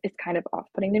it's kind of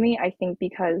off-putting to me. I think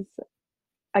because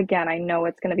again, I know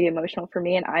it's going to be emotional for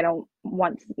me, and I don't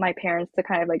want my parents to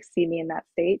kind of like see me in that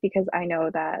state, because I know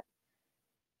that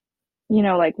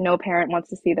like no parent wants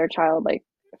to see their child like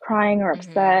crying or Mm-hmm.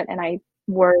 upset, and I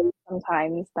worry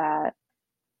sometimes that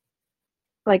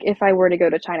like if I were to go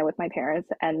to China with my parents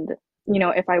and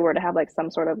if I were to have like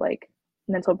some sort of like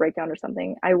mental breakdown or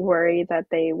something, I worry that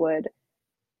they would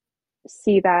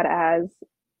see that as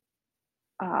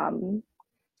um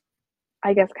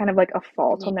I guess kind of like a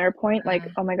fault on their point, like,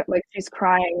 Yeah. oh my God, like she's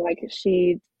crying, like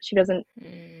she doesn't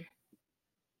Mm.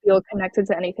 feel connected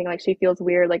to anything, like she feels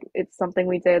weird, like it's something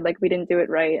we did, like we didn't do it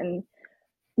right. And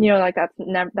like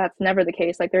that's never the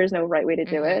case, like there is no right way to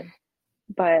do it. Mm-hmm.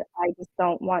 But I just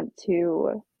don't want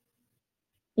to,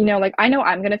 like I know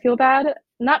I'm gonna feel bad,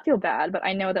 not feel bad, but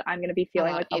I know that I'm gonna be A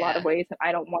feeling lot, like a lot of yeah. ways, and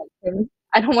I don't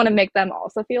want to make them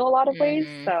also feel a lot of ways.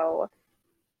 Mm-hmm. So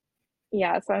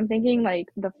yeah, so I'm thinking like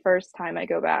the first time I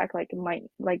go back, like it might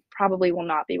like probably will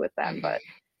not be with them, but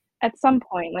Mm-hmm. at some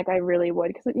point, like I really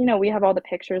would, because we have all the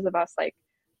pictures of us like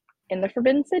in the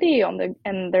Forbidden City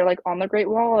and they're like on the Great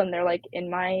Wall, and they're like in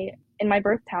my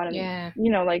birth town. And Yeah.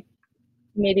 like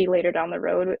maybe later down the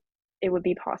road it would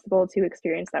be possible to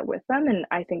experience that with them, and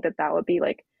I think that that would be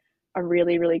like a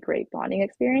really really great bonding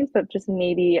experience. But just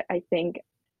maybe I think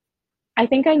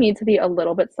I need to be a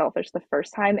little bit selfish the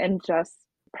first time and just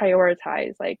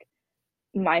prioritize like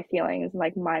my feelings,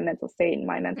 like my mental state and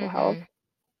my mental health, Mm-hmm.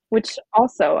 which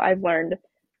also I've learned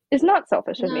is not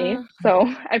selfish of me. No.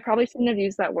 So I probably shouldn't have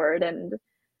used that word. And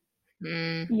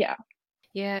Mm. yeah,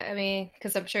 Yeah, I mean,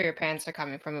 because I'm sure your parents are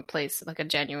coming from a place, like a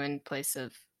genuine place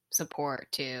of support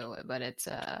too, but it's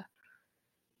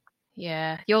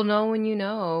yeah, you'll know when you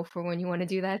know for when you want to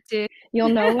do that too. you'll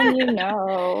know when you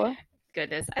know.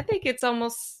 Goodness, I think it's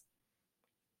almost.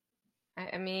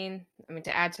 I mean,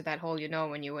 to add to that whole,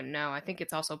 when you wouldn't know. I think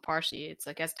it's also partially. It's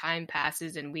like as time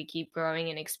passes and we keep growing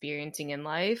and experiencing in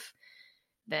life,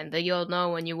 then the you'll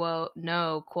know when you will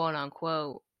know, quote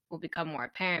unquote, will become more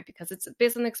apparent because it's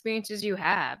based on the experiences you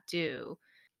have too.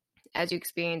 As you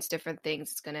experience different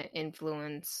things, it's going to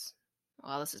influence.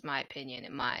 Well, this is my opinion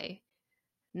and my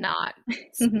not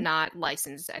not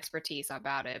licensed expertise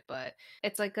about it, but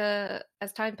it's like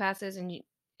as time passes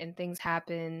and things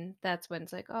happen, that's when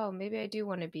it's like, oh, maybe I do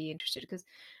want to be interested, because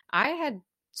I had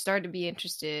started to be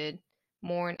interested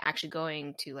more in actually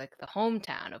going to like the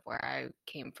hometown of where I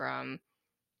came from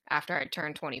after I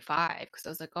turned 25, because I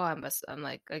was like, oh, I'm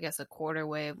like, I guess a quarter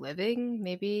way of living.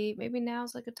 Maybe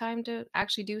now's like a time to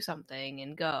actually do something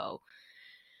and go.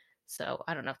 So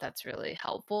I don't know if that's really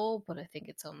helpful, but I think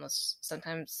it's almost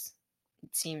sometimes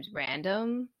it seems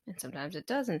random and sometimes it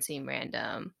doesn't seem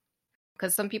random,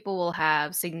 because some people will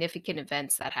have significant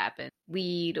events that happen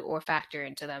lead or factor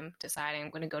into them deciding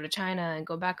I'm going to go to China and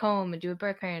go back home and do a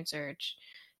birth parent search.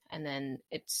 And then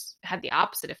it's had the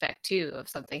opposite effect too of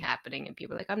something happening and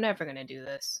people are like, I'm never going to do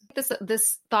this.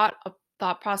 This thought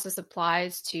process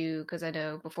applies to, because I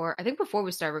think before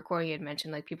we started recording, you had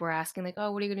mentioned like people were asking like,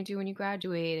 oh, what are you going to do when you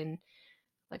graduate? And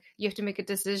like you have to make a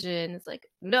decision. It's like,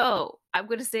 no, I'm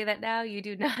going to say that now. You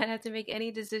do not have to make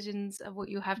any decisions of what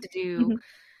you have to do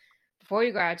before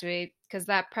you graduate, because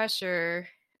that pressure,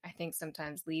 I think,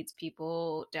 sometimes leads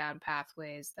people down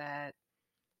pathways that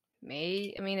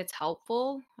it's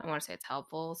helpful. I want to say it's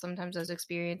helpful sometimes, those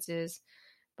experiences,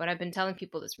 but I've been telling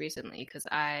people this recently because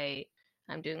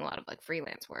I'm doing a lot of like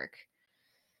freelance work,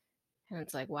 and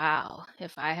it's like, wow,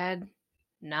 if I had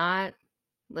not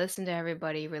listen to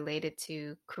everybody related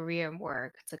to career and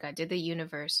work. It's like I did the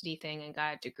university thing and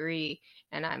got a degree,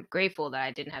 and I'm grateful that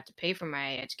I didn't have to pay for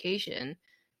my education.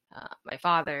 My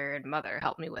father and mother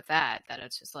helped me with that. That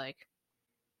it's just like,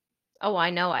 oh, I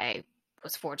know I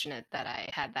was fortunate that I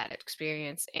had that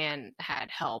experience and had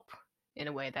help in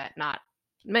a way that not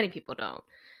many people don't.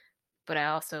 But I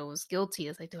also was guilty.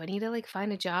 It's like, do I need to like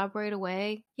find a job right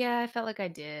away? Yeah, I felt like I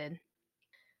did.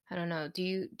 I don't know. Do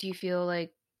you feel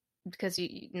like because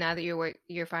now that you're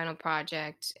your final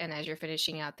project and as you're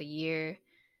finishing out the year,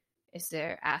 is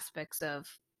there aspects of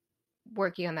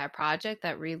working on that project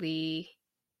that really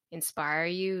inspire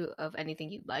you of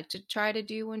anything you'd like to try to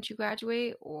do once you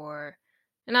graduate, or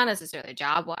and not necessarily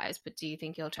job wise, but do you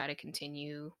think you'll try to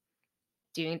continue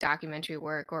doing documentary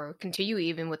work or continue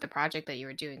even with the project that you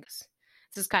were doing? 'Cause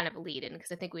this is kind of a lead in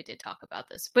because I think we did talk about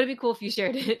this, but it'd be cool if you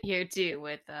shared it here too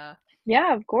with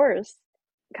Yeah, of course.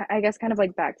 I guess kind of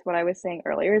like back to what I was saying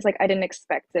earlier is like I didn't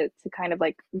expect it to kind of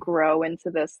like grow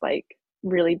into this like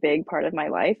really big part of my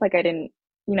life. Like I didn't,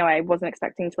 I wasn't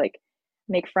expecting to like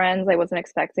make friends. I wasn't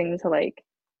expecting to like,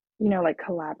 like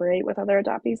collaborate with other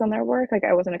adoptees on their work. Like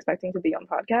I wasn't expecting to be on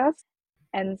podcasts.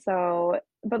 And so,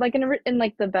 but like in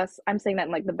like the best, I'm saying that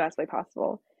in like the best way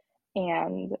possible.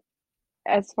 And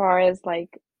as far as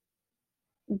like,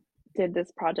 did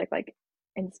this project like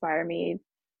inspire me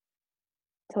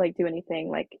to like do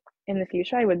anything like in the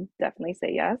future? I would definitely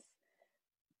say yes,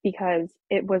 because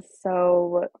it felt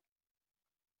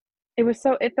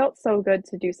so good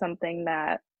to do something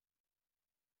that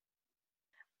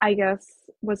I guess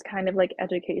was kind of like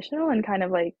educational and kind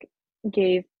of like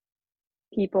gave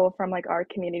people from like our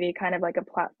community kind of like a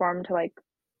platform to like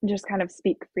just kind of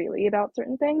speak freely about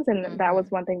certain things. And that was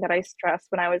mm-hmm, one thing that I stressed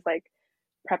when I was like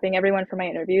prepping everyone for my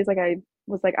interviews. Like I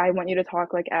was like, I want you to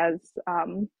talk like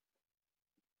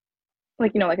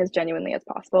like as genuinely as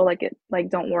possible. Like it like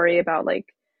don't worry about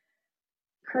like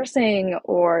cursing,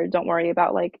 or don't worry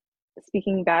about like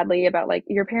speaking badly about like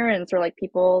your parents or like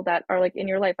people that are like in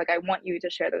your life. Like I want you to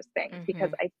share those things,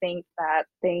 because mm-hmm, I think that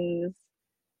things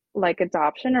like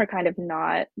adoption are kind of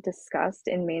not discussed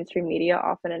in mainstream media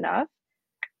often enough.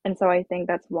 And so I think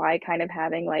that's why kind of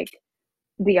having like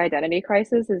the identity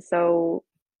crisis is so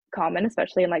common,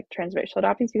 especially in like transracial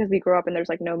adoptees, because we grow up and there's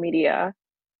like no media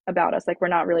about us. Like we're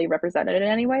not really represented in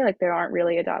any way. Like there aren't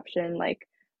really adoption like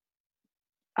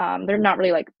there's not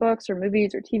really like books or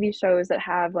movies or TV shows that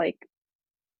have like,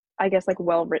 I guess, like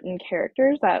well written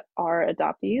characters that are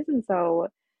adoptees. And so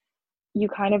you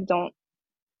kind of don't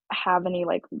have any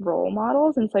like role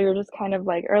models. And so you're just kind of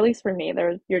like, or at least for me,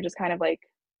 you're just kind of like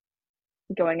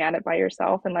going at it by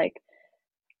yourself, and like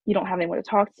you don't have anyone to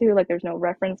talk to. Like there's no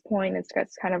reference point. It's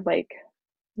kind of like,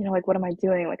 like what am I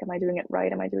doing? Like, am I doing it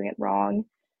right? Am I doing it wrong?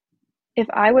 If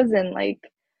I was in like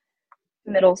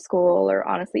middle school, or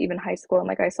honestly even high school, and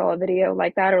like I saw a video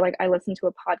like that, or like I listened to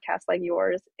a podcast like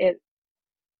yours, it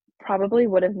probably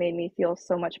would have made me feel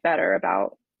so much better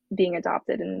about being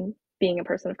adopted and being a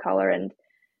person of color. And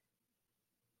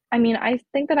I mean, I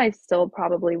think that I still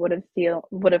probably would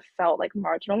have felt like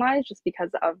marginalized just because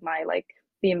of my like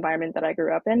the environment that I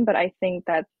grew up in. But I think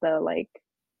that the like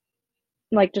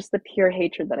just the pure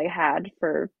hatred that I had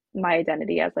for my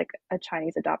identity as like a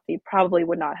Chinese adoptee probably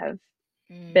would not have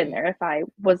been mm, there if I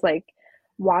was like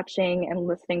watching and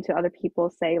listening to other people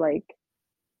say like,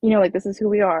 like this is who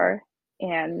we are,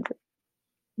 and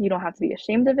you don't have to be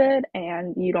ashamed of it,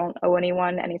 and you don't owe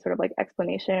anyone any sort of like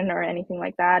explanation or anything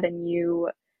like that, and you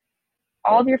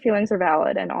all of your feelings are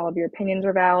valid, and all of your opinions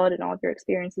are valid, and all of your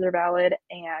experiences are valid,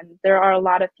 and there are a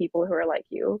lot of people who are like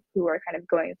you, who are kind of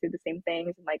going through the same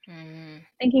things, and like mm,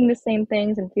 thinking the same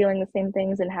things and feeling the same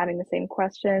things and having the same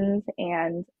questions.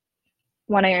 And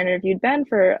when I interviewed Ben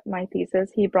for my thesis,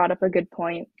 he brought up a good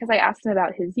point, because I asked him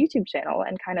about his YouTube channel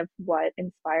and kind of what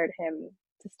inspired him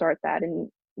to start that. And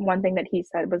one thing that he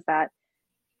said was that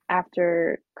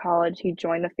after college, he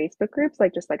joined the Facebook groups,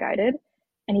 like just like I did.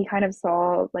 And he kind of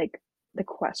saw like the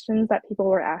questions that people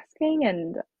were asking.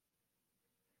 And,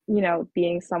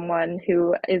 being someone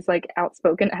who is like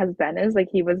outspoken as Ben is, like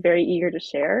he was very eager to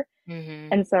share. mm-hmm,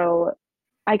 And so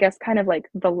I guess kind of like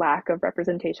the lack of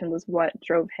representation was what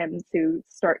drove him to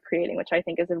start creating, which I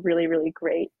think is a really, really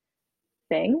great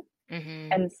thing.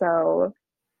 mm-hmm, And so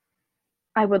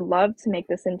I would love to make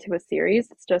this into a series.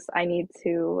 It's just I need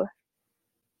to,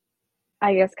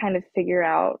 I guess, kind of figure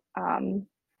out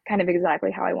kind of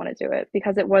exactly how I want to do it,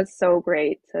 because it was so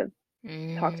great to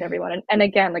talk to mm, everyone. And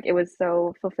again, like it was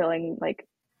so fulfilling, like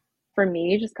for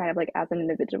me, just kind of like as an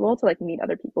individual to like meet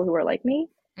other people who are like me.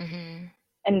 mm-hmm,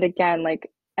 And again,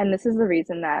 like, and this is the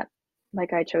reason that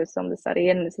like I chose film to study,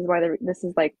 and this is why this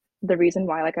is like the reason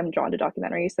why like I'm drawn to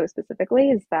documentaries so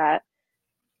specifically is that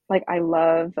like I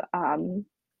love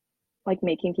like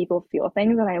making people feel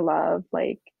things, and I love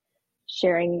like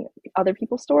sharing other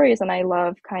people's stories, and I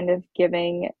love kind of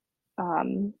giving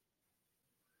um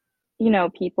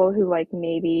people who like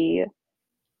maybe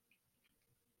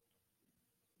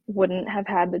wouldn't have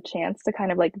had the chance to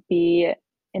kind of like be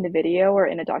in a video or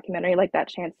in a documentary, like that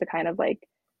chance to kind of like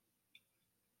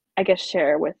I guess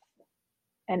share with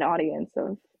an audience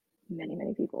of many,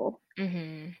 many people.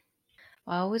 Mm-hmm.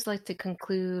 Well, I always like to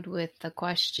conclude with the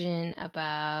question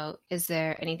about, is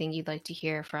there anything you'd like to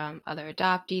hear from other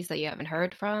adoptees that you haven't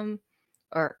heard from?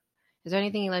 Or is there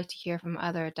anything you'd like to hear from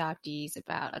other adoptees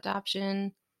about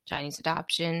adoption, Chinese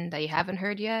adoption, that you haven't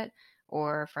heard yet?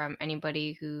 Or from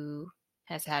anybody who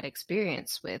has had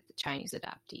experience with Chinese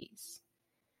adoptees?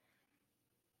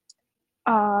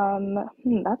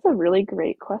 That's a really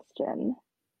great question.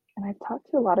 And I've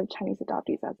talked to a lot of Chinese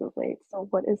adoptees as of late. So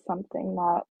what is something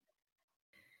that,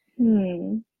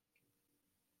 hmm,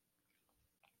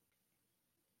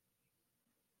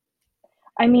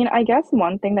 I mean, I guess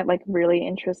one thing that like really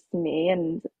interests me,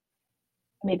 and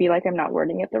maybe like I'm not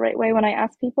wording it the right way when I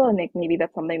ask people, and like maybe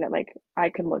that's something that like I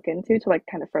could look into to like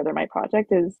kind of further my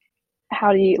project is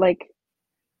how do you like,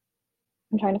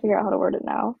 I'm trying to figure out how to word it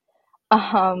now.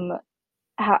 Um,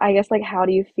 how, I guess like how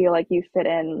do you feel like you fit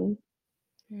in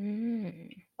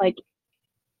Mm. like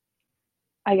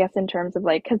I guess in terms of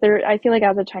like, because there, I feel like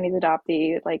as a Chinese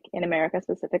adoptee, like in America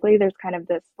specifically, there's kind of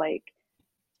this like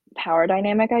power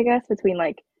dynamic, I guess, between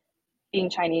like being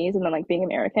Chinese and then like being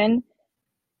American.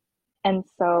 And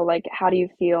so, like, how do you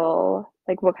feel,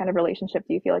 like, what kind of relationship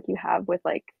do you feel like you have with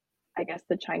like, I guess,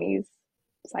 the Chinese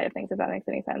side of things, if that makes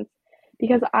any sense?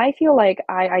 Because I feel like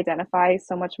I identify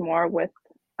so much more with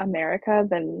America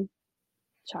than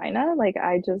China. Like,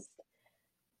 I just,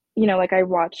 like I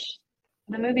watch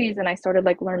the movies and I started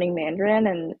like learning Mandarin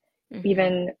and Mm-hmm.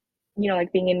 even,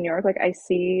 like being in New York, like I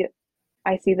see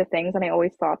the things and I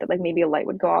always thought that like maybe a light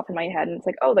would go off in my head and it's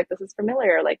like, oh, like this is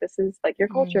familiar, like this is like your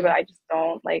culture, but Mm-hmm. I just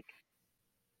don't like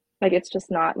it's just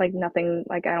not like nothing,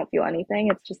 like I don't feel anything.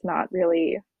 It's just not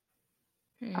really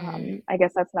Mm-hmm. I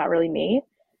guess that's not really me.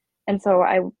 And so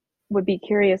I would be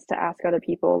curious to ask other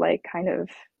people like kind of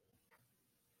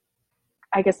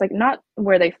I guess like not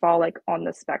where they fall like on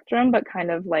the spectrum, but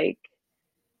kind of like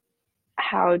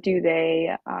how do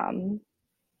they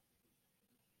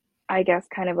I guess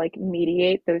kind of like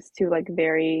mediate those two like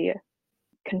very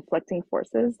conflicting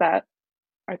forces that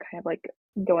are kind of like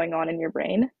going on in your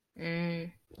brain.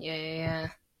 Mm. Yeah, yeah, yeah.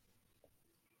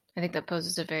 I think that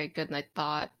poses a very good like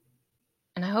thought.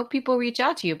 And I hope people reach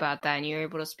out to you about that and you're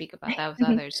able to speak about that with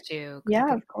others too. Because I Yeah,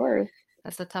 think of course.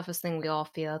 that's the toughest thing we all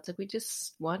feel. It's like we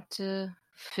just want to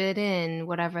fit in,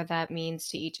 whatever that means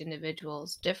to each individual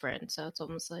is different. So it's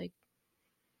almost like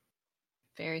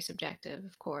very subjective,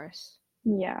 of course.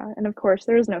 Yeah, and of course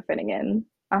there is no fitting in,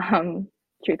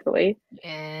 truthfully.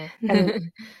 Yeah.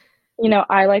 And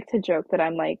I like to joke that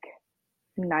I'm like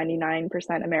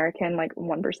 99% American, like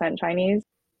 1% Chinese.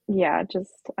 Yeah,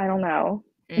 just I don't know.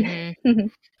 hmm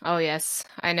Oh, yes.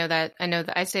 I know that. I know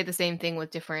that. I say the same thing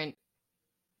with different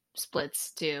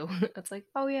splits too. It's like,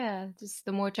 oh, yeah, just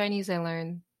the more Chinese I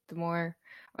learn, the more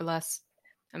or less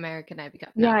American I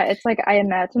become. No. Yeah, it's like I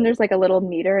imagine there's like a little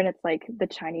meter and it's like the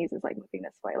Chinese is like moving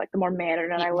this way. Like the more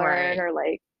Mandarin I learn Right. or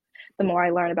like the more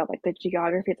I learn about like the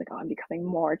geography, it's like, oh, I'm becoming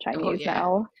more Oh, Chinese yeah.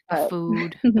 now. The But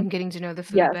food. I'm getting to know the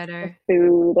food yes, the better.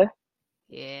 food.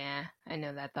 Yeah, I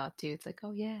know that thought too. It's like,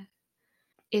 oh yeah.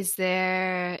 Is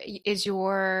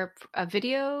your a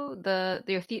video the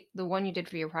one you did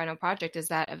for your final project, is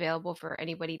that available for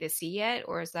anybody to see yet,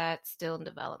 or is that still in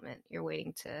development? You're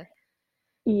waiting to.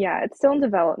 Yeah, it's still in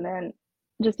development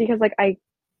just because like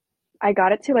I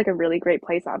got it to like a really great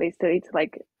place obviously to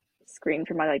like screen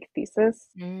for my like thesis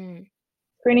Mm,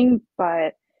 screening,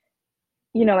 but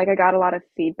like I got a lot of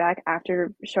feedback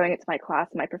after showing it to my class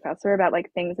and my professor about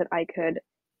like things that I could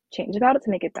change about it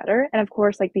to make it better. And of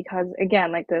course, like because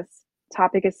again, like this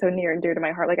topic is so near and dear to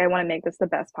my heart, like I want to make this the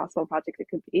best possible project it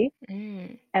could be.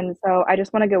 mm, And so I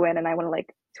just want to go in and I want to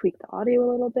like tweak the audio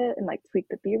a little bit and like tweak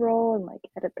the B-roll and like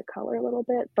edit the color a little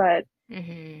bit. But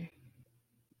mm-hmm.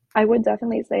 I would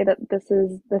definitely say that this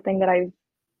is the thing that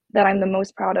I'm the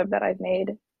most proud of that I've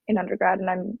made in undergrad. And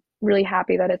I'm really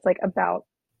happy that it's like about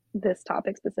this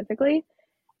topic specifically.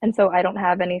 And so I don't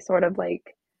have any sort of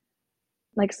like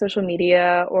social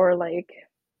media or like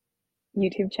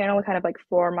YouTube channel kind of like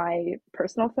for my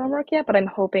personal film work yet, but I'm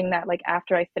hoping that like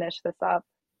after I finish this up,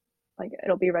 like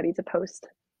it'll be ready to post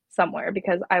somewhere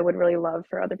because I would really love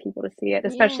for other people to see it,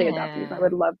 especially adoptees. I Yeah.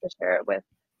 would love to share it with.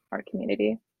 our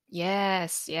community.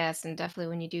 Yes, yes, and definitely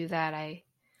when you do that, I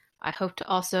hope to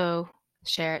also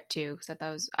share it too,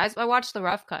 because I watched the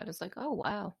rough cut. It's like, oh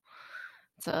wow,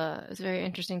 it's a very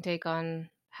interesting take on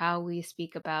how we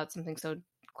speak about something so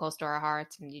close to our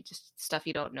hearts, and you just stuff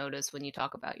you don't notice when you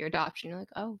talk about your adoption. You're like,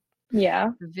 oh,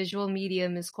 Yeah. the visual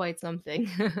medium is quite something.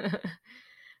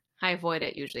 I avoid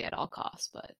it usually at all costs,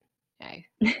 but hey,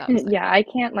 that was Yeah, I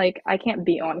can't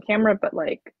be on camera, but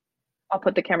like I'll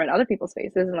put the camera in other people's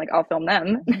faces and like I'll film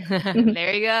them.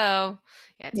 there you go.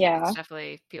 Yeah, it's Yeah.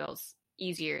 definitely feels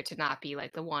easier to not be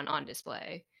like the one on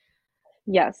display.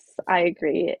 Yes, I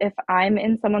agree. If I'm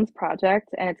in someone's project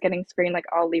and it's getting screened, like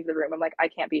I'll leave the room. I'm like, I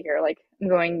can't be here. Like I'm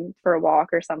going for a walk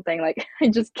or something. Like I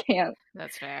just can't.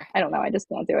 That's fair. I don't know. I just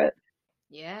can't do it.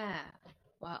 Yeah.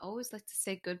 Well, I always like to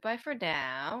say goodbye for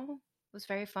now. It was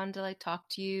very fun to like talk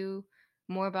to you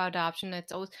more about adoption.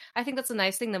 It's always I think that's a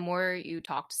nice thing. The more you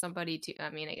talk to somebody I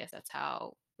mean, I guess that's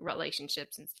how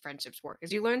relationships and friendships work,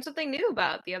 is you learn something new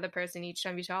about the other person each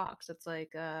time you talk. So it's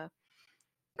like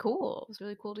cool. It was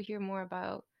really cool to hear more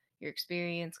about your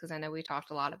experience, because I know we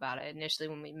talked a lot about it initially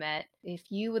when we met. If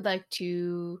you would like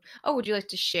to, would you like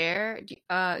to share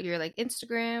your like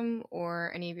Instagram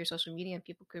or any of your social media, and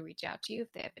people could reach out to you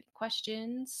if they have any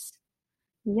questions?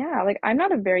 Yeah, like I'm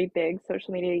not a very big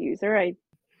social media user. I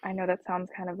know that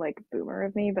sounds kind of like boomer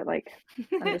of me, but like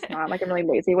I'm just not. Like I'm really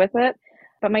lazy with it.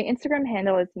 But my Instagram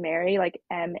handle is Mary, like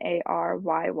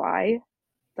Maryy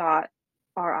dot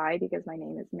RI, because my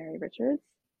name is Mary Richards.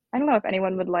 I don't know if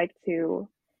anyone would like to,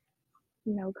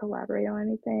 collaborate on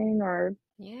anything, or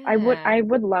Yeah. I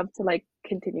would love to like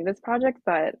continue this project,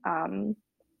 but I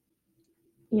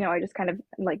just kind of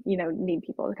like, need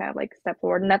people to kind of like step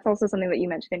forward. And that's also something that you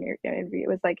mentioned in your interview,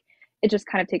 was like it just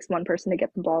kind of takes one person to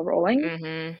get the ball rolling.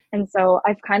 Mm-hmm. And so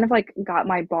I've kind of like got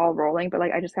my ball rolling, but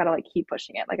like I just gotta like keep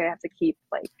pushing it. Like I have to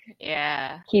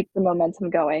Yeah. keep the momentum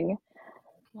going.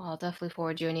 Well, I'll definitely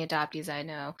forward you any adoptees I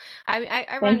know.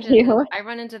 Thank you. I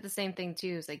run into the same thing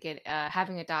too. Is like get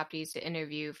having adoptees to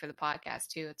interview for the podcast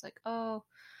too. It's like, oh,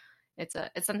 it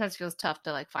sometimes feels tough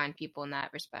to like find people in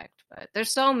that respect. But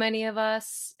there's so many of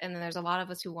us, and then there's a lot of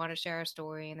us who want to share our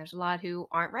story, and there's a lot who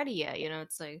aren't ready yet.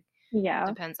 It's like it Yeah.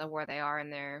 depends on where they are in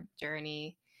their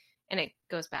journey, and it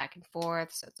goes back and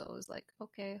forth. So it's always like,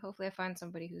 okay, hopefully I find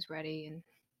somebody who's ready and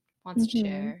wants to Hmm.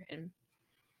 share, and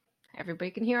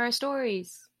everybody can hear our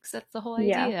stories, because that's the whole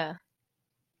Yeah. idea.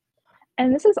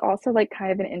 And this is also like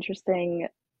kind of an interesting,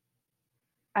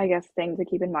 I guess, thing to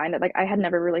keep in mind that like I had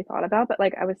never really thought about, but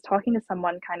like I was talking to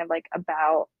someone kind of like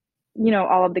about,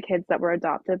 all of the kids that were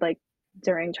adopted like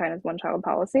during China's one child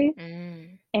policy.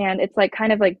 Mm. And it's like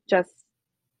kind of like just,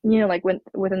 like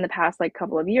within the past like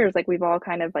couple of years, like we've all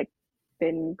kind of like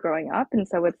been growing up. And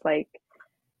so it's like,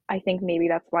 I think maybe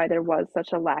that's why there was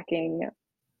such a lacking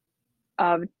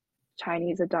of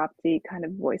Chinese adoptee kind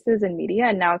of voices in media.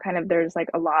 And now kind of there's like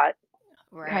a lot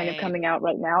kind of Right. coming out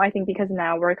right now. I think because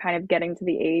now we're kind of getting to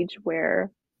the age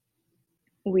where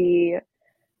we,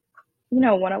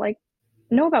 want to like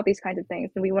know about these kinds of things,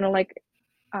 and we want to like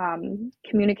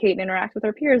communicate and interact with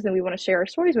our peers, and we want to share our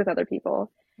stories with other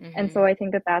people. And so Mm-hmm. I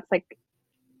think that that's like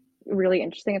really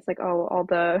interesting. It's like, oh, all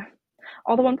the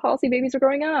one policy babies are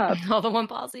growing up. All the one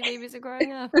policy babies are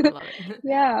growing up. I love it.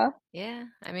 Yeah. Yeah,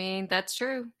 I mean, that's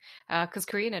true. Because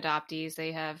Korean adoptees,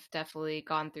 they have definitely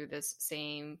gone through this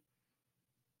same,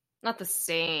 not the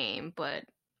same, but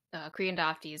Korean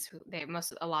adoptees,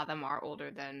 a lot of them are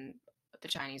older than the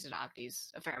Chinese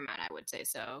adoptees, a fair amount, I would say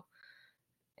so.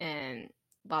 And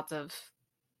lots of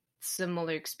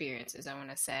similar experiences, I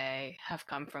want to say, have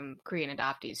come from Korean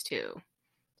adoptees too.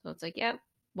 So it's like, yep,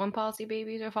 one policy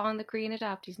babies are following the Korean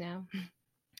adoptees now.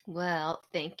 Well,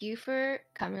 thank you for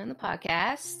coming on the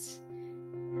podcast.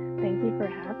 Thank you for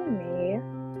having me.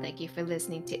 Thank you for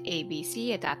listening to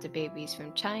ABC, Adopted Babies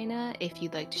from China. If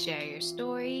you'd like to share your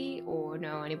story or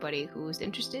know anybody who's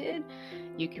interested,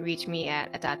 you can reach me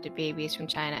at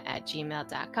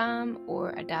adoptedbabiesfromchina@gmail.com or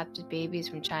Adopted Babies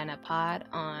from China Pod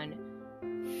on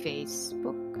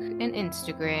Facebook and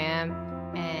Instagram.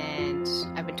 And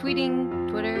I've been tweeting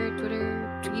a little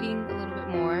bit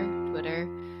more, Twitter,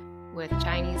 with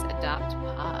Chinese Adopt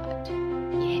Pod.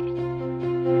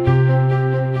 Yeah.